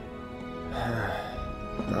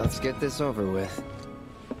 Let's get this over with.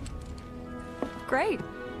 Great.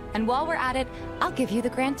 And while we're at it, I'll give you the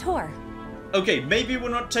grand tour. Okay, maybe we're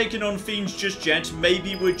not taking on fiends just yet.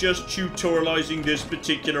 Maybe we're just tutorializing this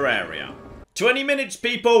particular area. 20 minutes,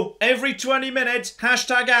 people. Every 20 minutes.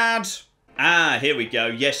 Hashtag ad. Ah, here we go.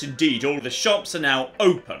 Yes, indeed. All the shops are now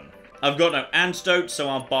open. I've got no antidote, so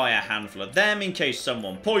I'll buy a handful of them in case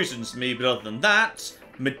someone poisons me. But other than that,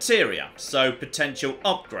 materia. So potential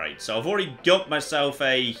upgrade. So I've already got myself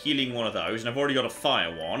a healing one of those. And I've already got a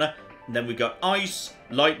fire one. And then we got ice,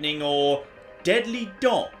 lightning, or deadly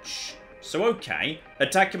dodge. So okay,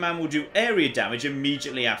 attack command will do area damage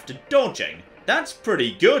immediately after dodging. That's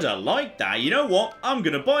pretty good, I like that. You know what? I'm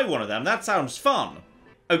going to buy one of them. That sounds fun.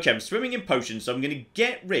 Okay, I'm swimming in potions, so I'm going to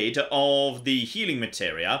get rid of the healing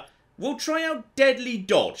materia. We'll try out deadly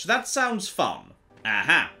dodge. That sounds fun.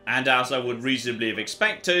 Aha, and as I would reasonably have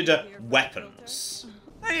expected, weapons.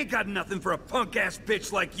 I ain't got nothing for a punk-ass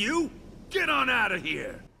bitch like you. Get on out of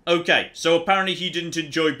here. Okay, so apparently he didn't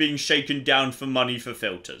enjoy being shaken down for money for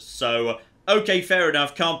filters. So, okay, fair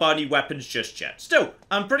enough, can't buy any weapons just yet. Still,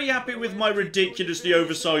 I'm pretty happy with my ridiculously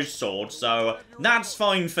oversized sword, so that's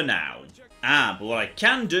fine for now. Ah, but what I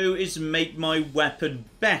can do is make my weapon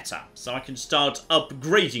better, so I can start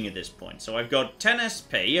upgrading at this point. So I've got 10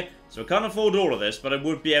 SP, so I can't afford all of this, but I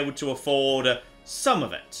would be able to afford some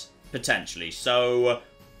of it, potentially. So,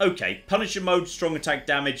 okay, Punisher mode, strong attack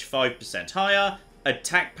damage 5% higher.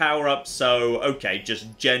 Attack power up, so okay,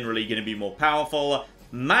 just generally going to be more powerful.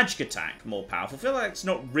 Magic attack, more powerful. I feel like it's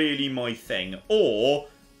not really my thing. Or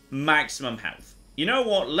maximum health. You know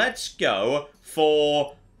what? Let's go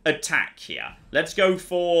for attack here. Let's go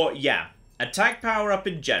for, yeah, attack power up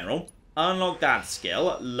in general. Unlock that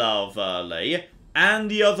skill. Lovely.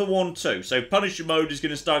 And the other one too. So Punisher mode is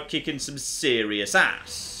going to start kicking some serious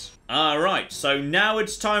ass. Alright, so now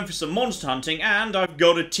it's time for some monster hunting, and I've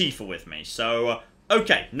got a Tifa with me. So,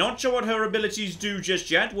 okay, not sure what her abilities do just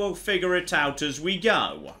yet. We'll figure it out as we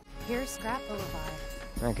go. Here's Scrap Boulevard.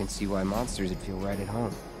 I can see why monsters would feel right at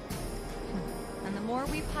home. And the more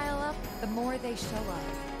we pile up, the more they show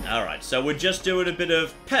up. Alright, so we're just doing a bit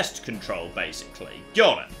of pest control, basically.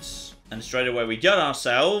 Got it. And straight away we got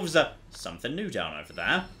ourselves something new down over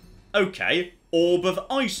there. Okay, Orb of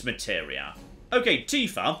Ice Materia. Okay,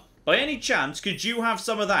 Tifa, by any chance, could you have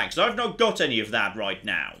some of that? Because I've not got any of that right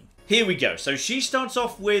now. Here we go. So she starts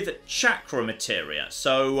off with Chakra Materia.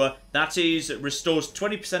 So that is, restores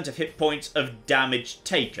 20% of hit points of damage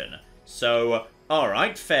taken. So,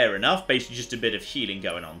 alright, fair enough. Basically just a bit of healing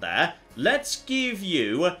going on there. Let's give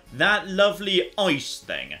you that lovely ice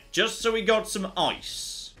thing. Just so we got some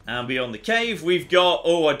ice. And beyond the cave, we've got,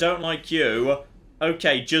 oh, I don't like you.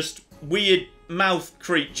 Okay, just weird mouth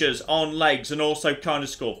creatures on legs and also kind of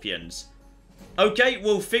scorpions. Okay,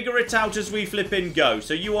 we'll figure it out as we flip and go.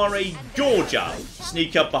 So you are a Gorger.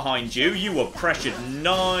 Sneak up behind you. You were pressured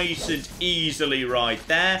nice and easily right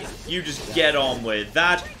there. You just get on with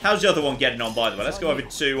that. How's the other one getting on, by the way? Let's go over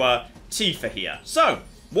to Tifa here. So,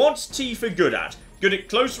 what's Tifa good at? Good at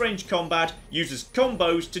close range combat, uses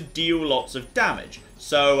combos to deal lots of damage.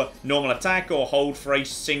 So, normal attack or hold for a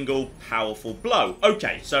single powerful blow.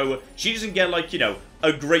 Okay, so she doesn't get, like, you know,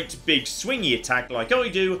 a great big swingy attack like I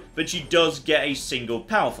do, but she does get a single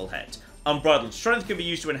powerful hit. Unbridled Strength can be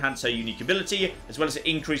used to enhance her unique ability, as well as to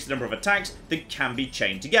increase the number of attacks that can be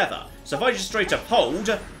chained together. So if I just straight up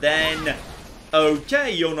hold, then...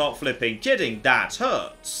 okay, you're not flipping kidding, that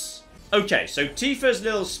hurts. Okay, so Tifa's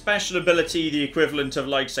little special ability, the equivalent of,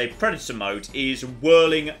 like, say, Predator mode, is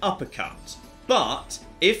Whirling Uppercut. But,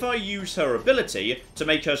 if I use her ability to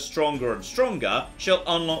make her stronger and stronger, she'll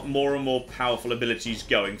unlock more and more powerful abilities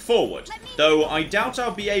going forward. Though, I doubt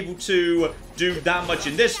I'll be able to do that much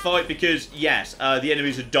in this fight because, yes, the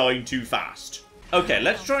enemies are dying too fast. Okay,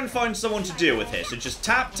 let's try and find someone to deal with here. So just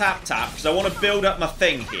tap, tap, tap, because I want to build up my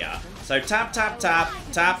thing here. So tap, tap, tap,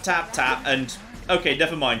 tap, tap, tap, and... Okay,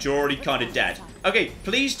 never mind, you're already kind of dead. Okay,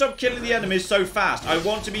 please stop killing the enemies so fast. I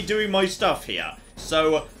want to be doing my stuff here.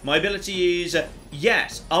 So, my ability is,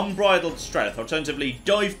 yes, Unbridled Strength. Alternatively,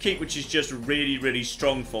 Dive Kick, which is just really, really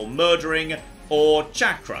strong for murdering, or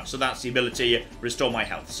Chakra. So that's the ability, restore my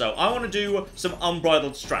health. So I want to do some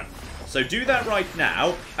Unbridled Strength. So do that right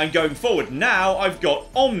now, and going forward, now I've got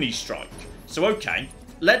Omni Strike. So okay,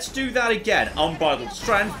 let's do that again. Unbridled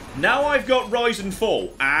Strength. Now I've got Rise and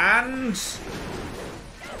Fall, and...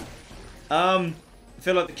 I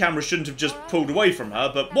feel like the camera shouldn't have just pulled away from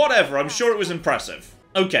her, but whatever, I'm sure it was impressive.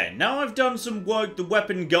 Okay, now I've done some work, the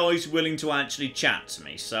weapon guy's willing to actually chat to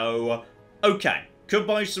me, so... Okay, could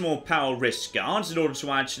buy some more power risk guards in order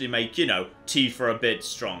to actually make, you know, Tifa a bit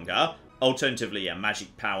stronger. Alternatively, yeah,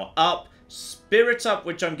 magic power up. Spirit up,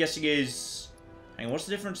 which I'm guessing is... Hang on, what's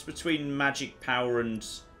the difference between magic power and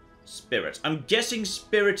spirit? I'm guessing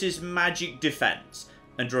spirit is magic defense.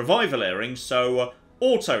 And revival earring, so...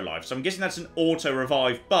 auto life. So I'm guessing that's an auto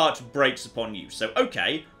revive, but breaks upon use. So,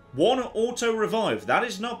 okay. One auto revive. That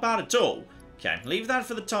is not bad at all. Okay, leave that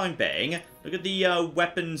for the time being. Look at the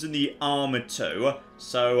weapons and the armor too.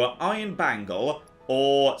 So, Iron Bangle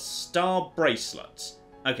or Star Bracelet.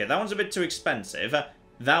 Okay, that one's a bit too expensive.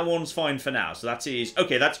 That one's fine for now. So that is...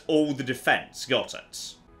 Okay, that's all the defense. Got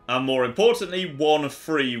it. And more importantly, one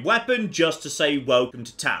free weapon just to say welcome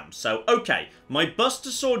to town. So, okay, my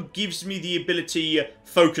Buster Sword gives me the ability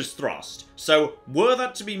Focus Thrust. So, were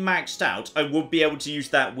that to be maxed out, I would be able to use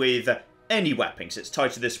that with any weapon, because it's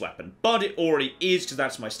tied to this weapon. But it already is, because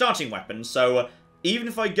that's my starting weapon. So, even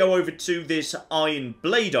if I go over to this Iron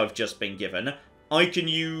Blade I've just been given, I can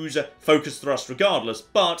use Focus Thrust regardless,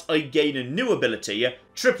 but I gain a new ability,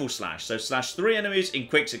 Triple Slash. So slash 3 enemies in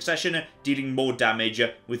quick succession, dealing more damage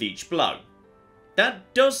with each blow.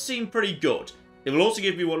 That does seem pretty good. It will also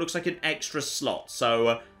give me what looks like an extra slot.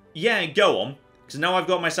 So, yeah, go on. Because now I've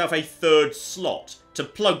got myself a third slot to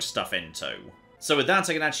plug stuff into. So with that,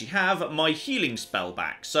 I can actually have my healing spell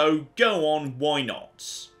back. So go on, why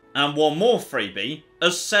not? And one more freebie,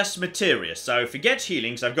 Assess Materia. So forget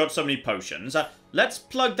healing, because I've got so many potions. Let's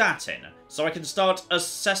plug that in, so I can start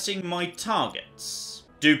assessing my targets.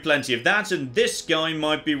 Do plenty of that, and this guy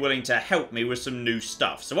might be willing to help me with some new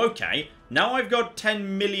stuff. So okay, now I've got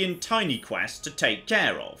 10 million tiny quests to take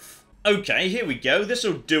care of. Okay, here we go.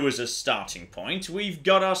 This'll do as a starting point. We've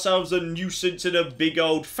got ourselves a nuisance in a big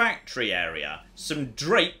old factory area. Some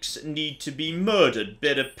drakes need to be murdered.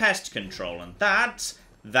 Bit of pest control, and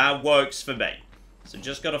that works for me. So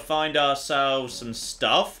just gotta find ourselves some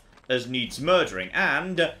stuff as needs murdering,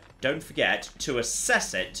 and don't forget to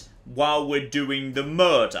assess it while we're doing the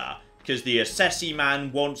murder, because the assessee man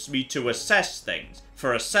wants me to assess things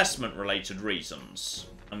for assessment related reasons.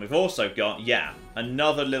 And we've also got, yeah,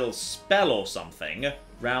 another little spell or something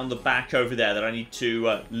round the back over there that I need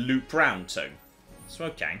to loop round to. So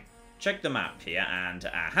okay, check the map here, and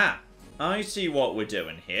aha, I see what we're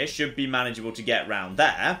doing here. Should be manageable to get round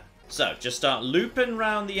there. So, just start looping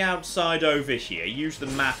round the outside over here. Use the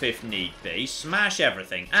map if need be. Smash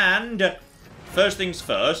everything. And, first things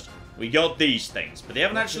first, we got these things. But they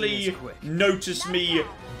haven't actually noticed me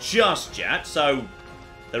just yet. So,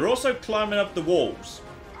 they're also climbing up the walls.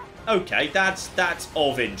 Okay, that's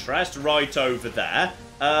of interest. Right over there.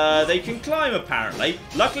 They can climb, apparently.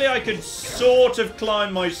 Luckily, I could sort of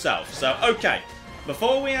climb myself. So, okay.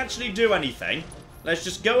 Before we actually do anything, let's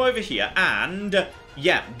just go over here and...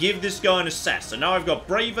 yeah, give this guy an assess. So now I've got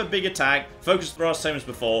Braver, Big Attack, Focus Thrust, same as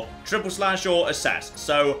before, Triple Slash or Assess.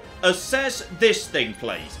 So, assess this thing,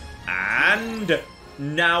 please. And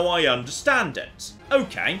now I understand it.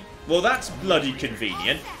 Okay, well that's bloody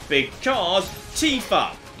convenient, because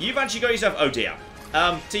Tifa, you've actually got yourself... Oh dear.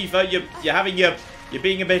 Tifa, you're having your... You're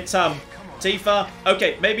being a bit, Tifa.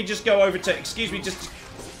 Okay, maybe just go over to... Excuse me, just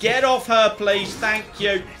get off her, please. Thank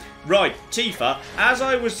you. Right, Tifa, as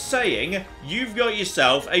I was saying, you've got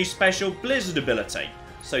yourself a special Blizzard ability.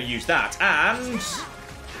 So use that, and...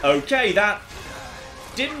 Okay, that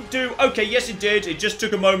didn't do... Okay, yes it did. It just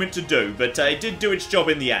took a moment to do, but it did do its job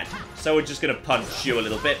in the end. So we're just going to punch you a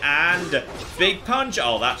little bit, and... Big punch.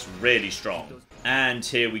 Oh, that's really strong. And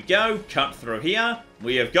here we go. Cut through here.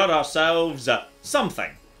 We have got ourselves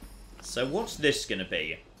something. So what's this going to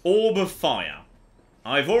be? Orb of Fire.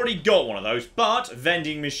 I've already got one of those, but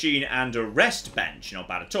vending machine and a rest bench, not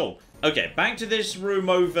bad at all. Okay, back to this room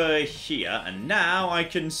over here, and now I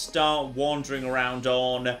can start wandering around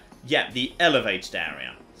on, yeah, the elevated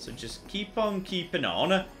area. So just keep on keeping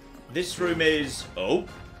on. This room is, oh,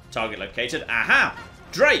 target located, aha!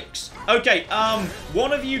 Drakes. Okay,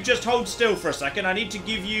 one of you just hold still for a second. I need to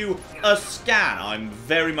give you a scan. I'm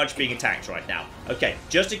very much being attacked right now. Okay,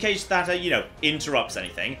 just in case that, you know, interrupts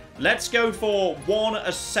anything. Let's go for one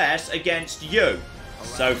assess against you.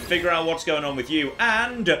 So figure out what's going on with you.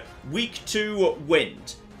 And weak to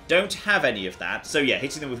wind. Don't have any of that. So yeah,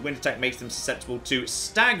 hitting them with wind attack makes them susceptible to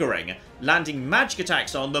staggering. Landing magic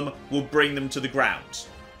attacks on them will bring them to the ground.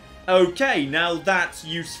 Okay, now that's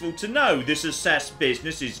useful to know. This assess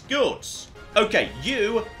business is good. Okay,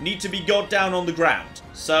 you need to be got down on the ground.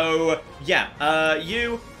 So, yeah,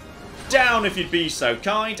 you down if you'd be so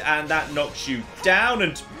kind, and that knocks you down,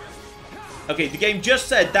 and... Okay, the game just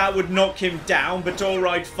said that would knock him down, but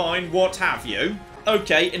alright, fine, what have you.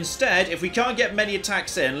 Okay, instead, if we can't get many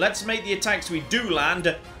attacks in, let's make the attacks we do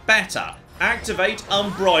land better. Activate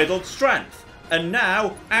Unbridled Strength. And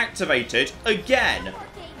now, activate it again.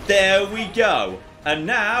 There we go. And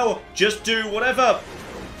now, just do whatever...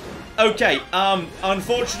 Okay,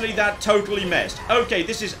 unfortunately that totally missed. Okay,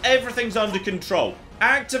 this is... everything's under control.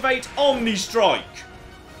 Activate Omni Strike.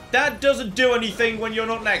 That doesn't do anything when you're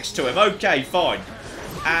not next to him. Okay, fine.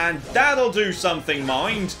 And that'll do something,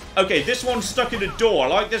 mind. Okay, this one's stuck in a door. I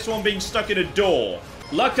like this one being stuck in a door.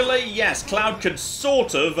 Luckily, yes, Cloud can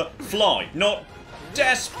sort of fly. Not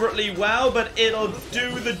desperately well, but it'll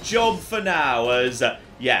do the job for now, as...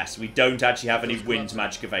 yes, we don't actually have any wind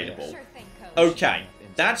magic available. Okay,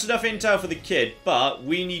 that's enough intel for the kid, but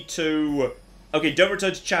we need to... Okay, don't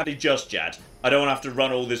return to Chatty just yet. I don't want to have to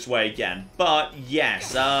run all this way again. But,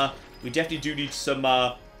 yes, we definitely do need some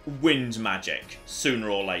wind magic sooner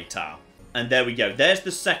or later. And there we go. There's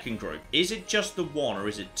the second group. Is it just the one or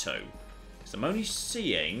is it two? Because I'm only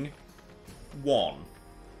seeing one.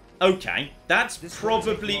 Okay, that's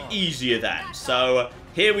probably easier then. So,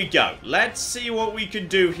 here we go. Let's see what we can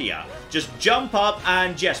do here. Just jump up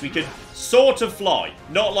and, yes, we can sort of fly.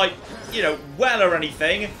 Not like, you know, well or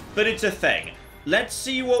anything, but it's a thing. Let's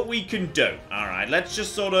see what we can do. Alright, let's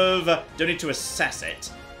just sort of... don't need to assess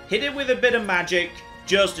it. Hit it with a bit of magic.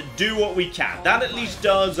 Just do what we can. That at least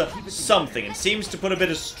does something and seems to put a bit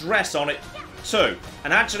of stress on it too.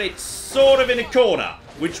 And actually, it's sort of in a corner,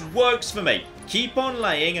 which works for me. Keep on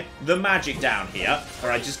laying the magic down here.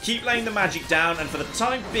 Alright, just keep laying the magic down, and for the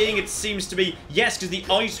time being, it seems to be... yes, because the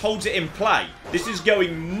ice holds it in play. This is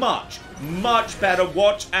going much, much better.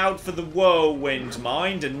 Watch out for the whirlwind,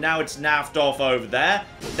 mind. And now it's naffed off over there.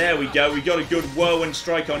 There we go. We got a good whirlwind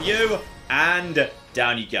strike on you. And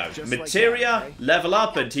down you go. Materia, level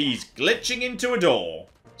up, and he's glitching into a door.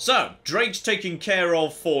 So, Drake's taken care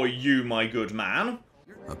of for you, my good man.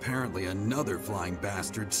 Apparently another flying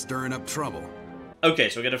bastard stirring up trouble. Okay,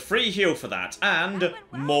 so we get a free heal for that, and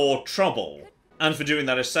more trouble. And for doing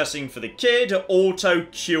that assessing for the kid,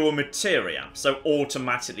 auto-cure materia. So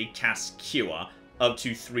automatically cast cure up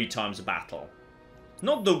to 3 times a battle.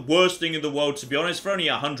 Not the worst thing in the world, to be honest. For only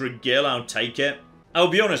 100 gil, I'll take it. I'll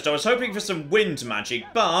be honest, I was hoping for some wind magic,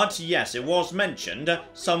 but yes, it was mentioned.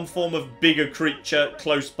 Some form of bigger creature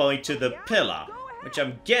close by to the pillar, which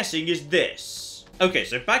I'm guessing is this. Okay,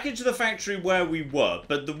 so back into the factory where we were,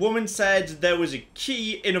 but the woman said there was a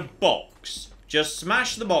key in a box. Just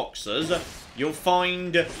smash the boxes, you'll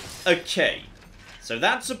find a key. So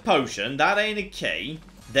that's a potion, that ain't a key.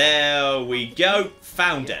 There we go,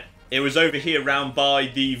 found it. It was over here round by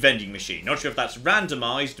the vending machine. Not sure if that's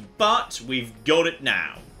randomized, but we've got it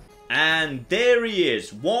now. And there he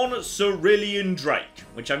is, one Cerulean Drake,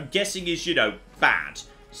 which I'm guessing is, you know, bad.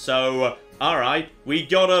 So... alright, we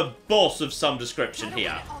got a boss of some description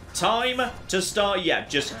here. Time to start, yeah,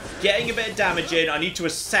 just getting a bit of damage in. I need to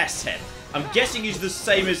assess him. I'm guessing he's the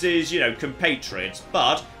same as his, you know, compatriots,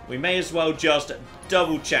 but we may as well just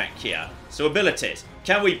double check here. So abilities.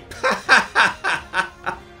 Can we...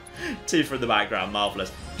 Tifa in the background,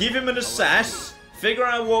 marvellous. Give him an assess, figure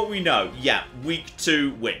out what we know. Yeah, weak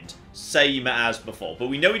to wind. Same as before. But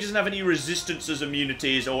we know he doesn't have any resistances,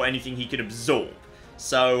 immunities, or anything he can absorb.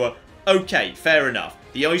 So... okay, fair enough.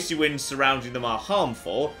 The icy winds surrounding them are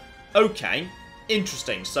harmful. Okay,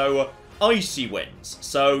 interesting. So, icy winds.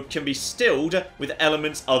 So, can be stilled with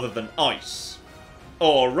elements other than ice.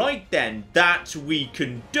 Alright then, that we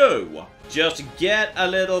can do. Just get a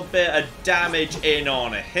little bit of damage in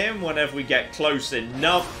on him whenever we get close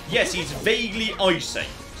enough. Yes, he's vaguely icy.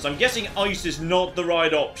 So I'm guessing ice is not the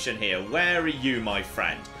right option here. Where are you, my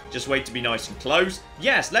friend? Just wait to be nice and close.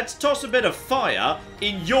 Yes, let's toss a bit of fire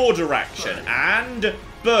in your direction. And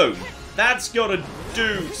boom. That's got to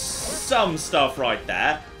do some stuff right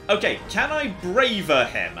there. Okay, can I braver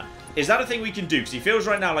him? Is that a thing we can do? Because he feels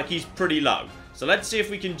right now like he's pretty low. So let's see if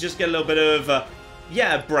we can just get a little bit of...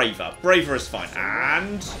 yeah, braver. Braver is fine.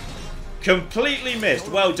 And... Completely missed.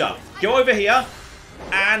 Well done. Go over here.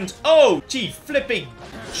 And, oh, gee, flipping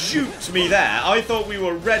juked me there. I thought we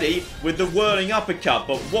were ready with the whirling uppercut,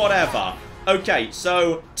 but whatever. Okay,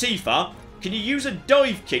 so, Tifa, can you use a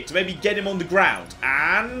dive kick to maybe get him on the ground?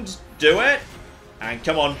 And do it. And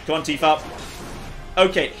come on, Tifa.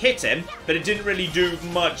 Okay, it hit him, but it didn't really do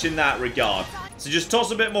much in that regard. So just toss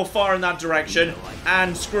a bit more fire in that direction,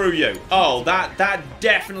 and screw you. Oh, that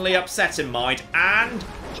definitely upset him, mind. And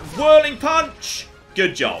whirling punch.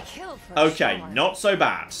 Good job. Okay, not so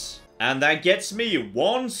bad. And that gets me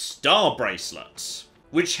 1 star bracelet,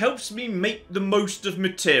 which helps me make the most of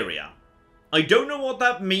materia. I don't know what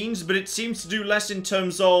that means, but it seems to do less in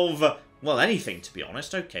terms of, well, anything, to be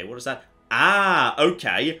honest. Okay, what is that? Ah,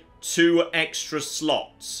 okay. 2 extra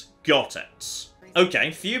slots. Got it.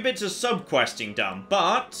 Okay, few bits of sub-questing done,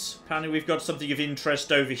 but apparently we've got something of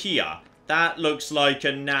interest over here. That looks like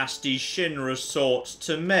a nasty Shinra sort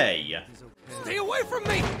to me. Stay away from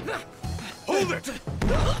me! Hold it!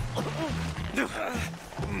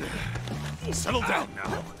 Settle down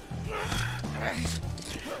now.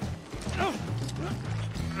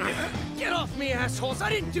 Get off me, assholes! I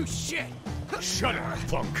didn't do shit! Shut up,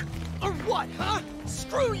 punk! Or what, huh?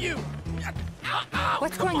 Screw you!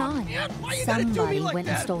 What's going on? Somebody went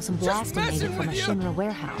and stole some blasting data from a Shinra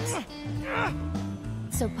warehouse.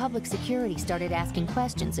 So public security started asking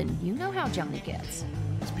questions, and you know how Johnny gets.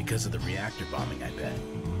 It's because of the reactor bombing, I bet.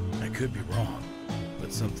 I could be wrong,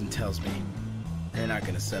 but something tells me they're not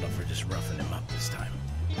gonna settle for just roughing him up this time.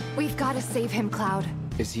 We've got to save him, Cloud.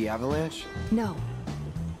 Is he Avalanche? No.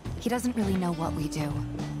 He doesn't really know what we do.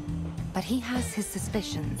 But he has his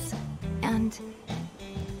suspicions. And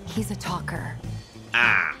he's a talker.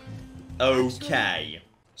 Ah. Okay.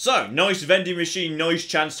 So, nice vending machine, nice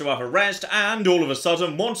chance to have a rest, and all of a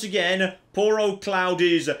sudden, once again, poor old Cloud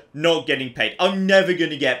is not getting paid. I'm never going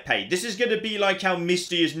to get paid. This is going to be like how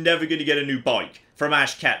Misty is never going to get a new bike from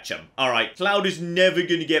Ash Ketchum. Alright, Cloud is never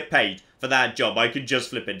going to get paid for that job. I can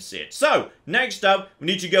just flip and see it. So, next up, we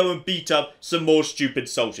need to go and beat up some more stupid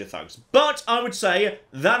soldier thugs. But I would say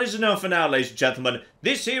that is enough for now, ladies and gentlemen.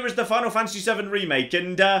 This here is the Final Fantasy VII Remake,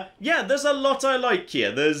 and yeah, there's a lot I like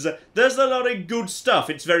here. There's a lot of good stuff.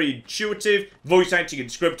 It's very intuitive, voice acting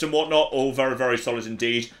and script and whatnot, all very, very solid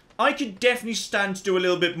indeed. I could definitely stand to do a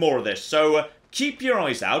little bit more of this, so keep your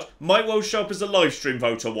eyes out. Might well show up as a live stream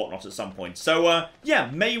vote or whatnot at some point. So, yeah,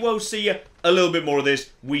 may well see a little bit more of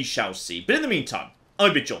this. We shall see. But in the meantime,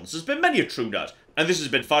 I've been John. This has been Many a True Nerd, and this has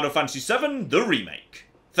been Final Fantasy VII, the Remake.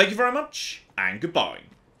 Thank you very much, and goodbye.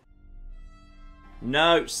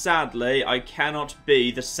 No, sadly, I cannot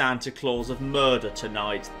be the Santa Claus of murder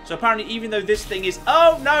tonight. So apparently, even though this thing is...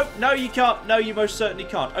 Oh, no, no, you can't. No, you most certainly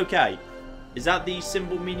can't. Okay. Is that the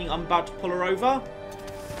symbol meaning I'm about to pull her over?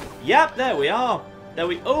 Yep, there we are. There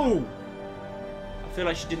we... Oh! I feel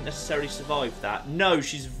like she didn't necessarily survive that. No,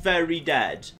 she's very dead.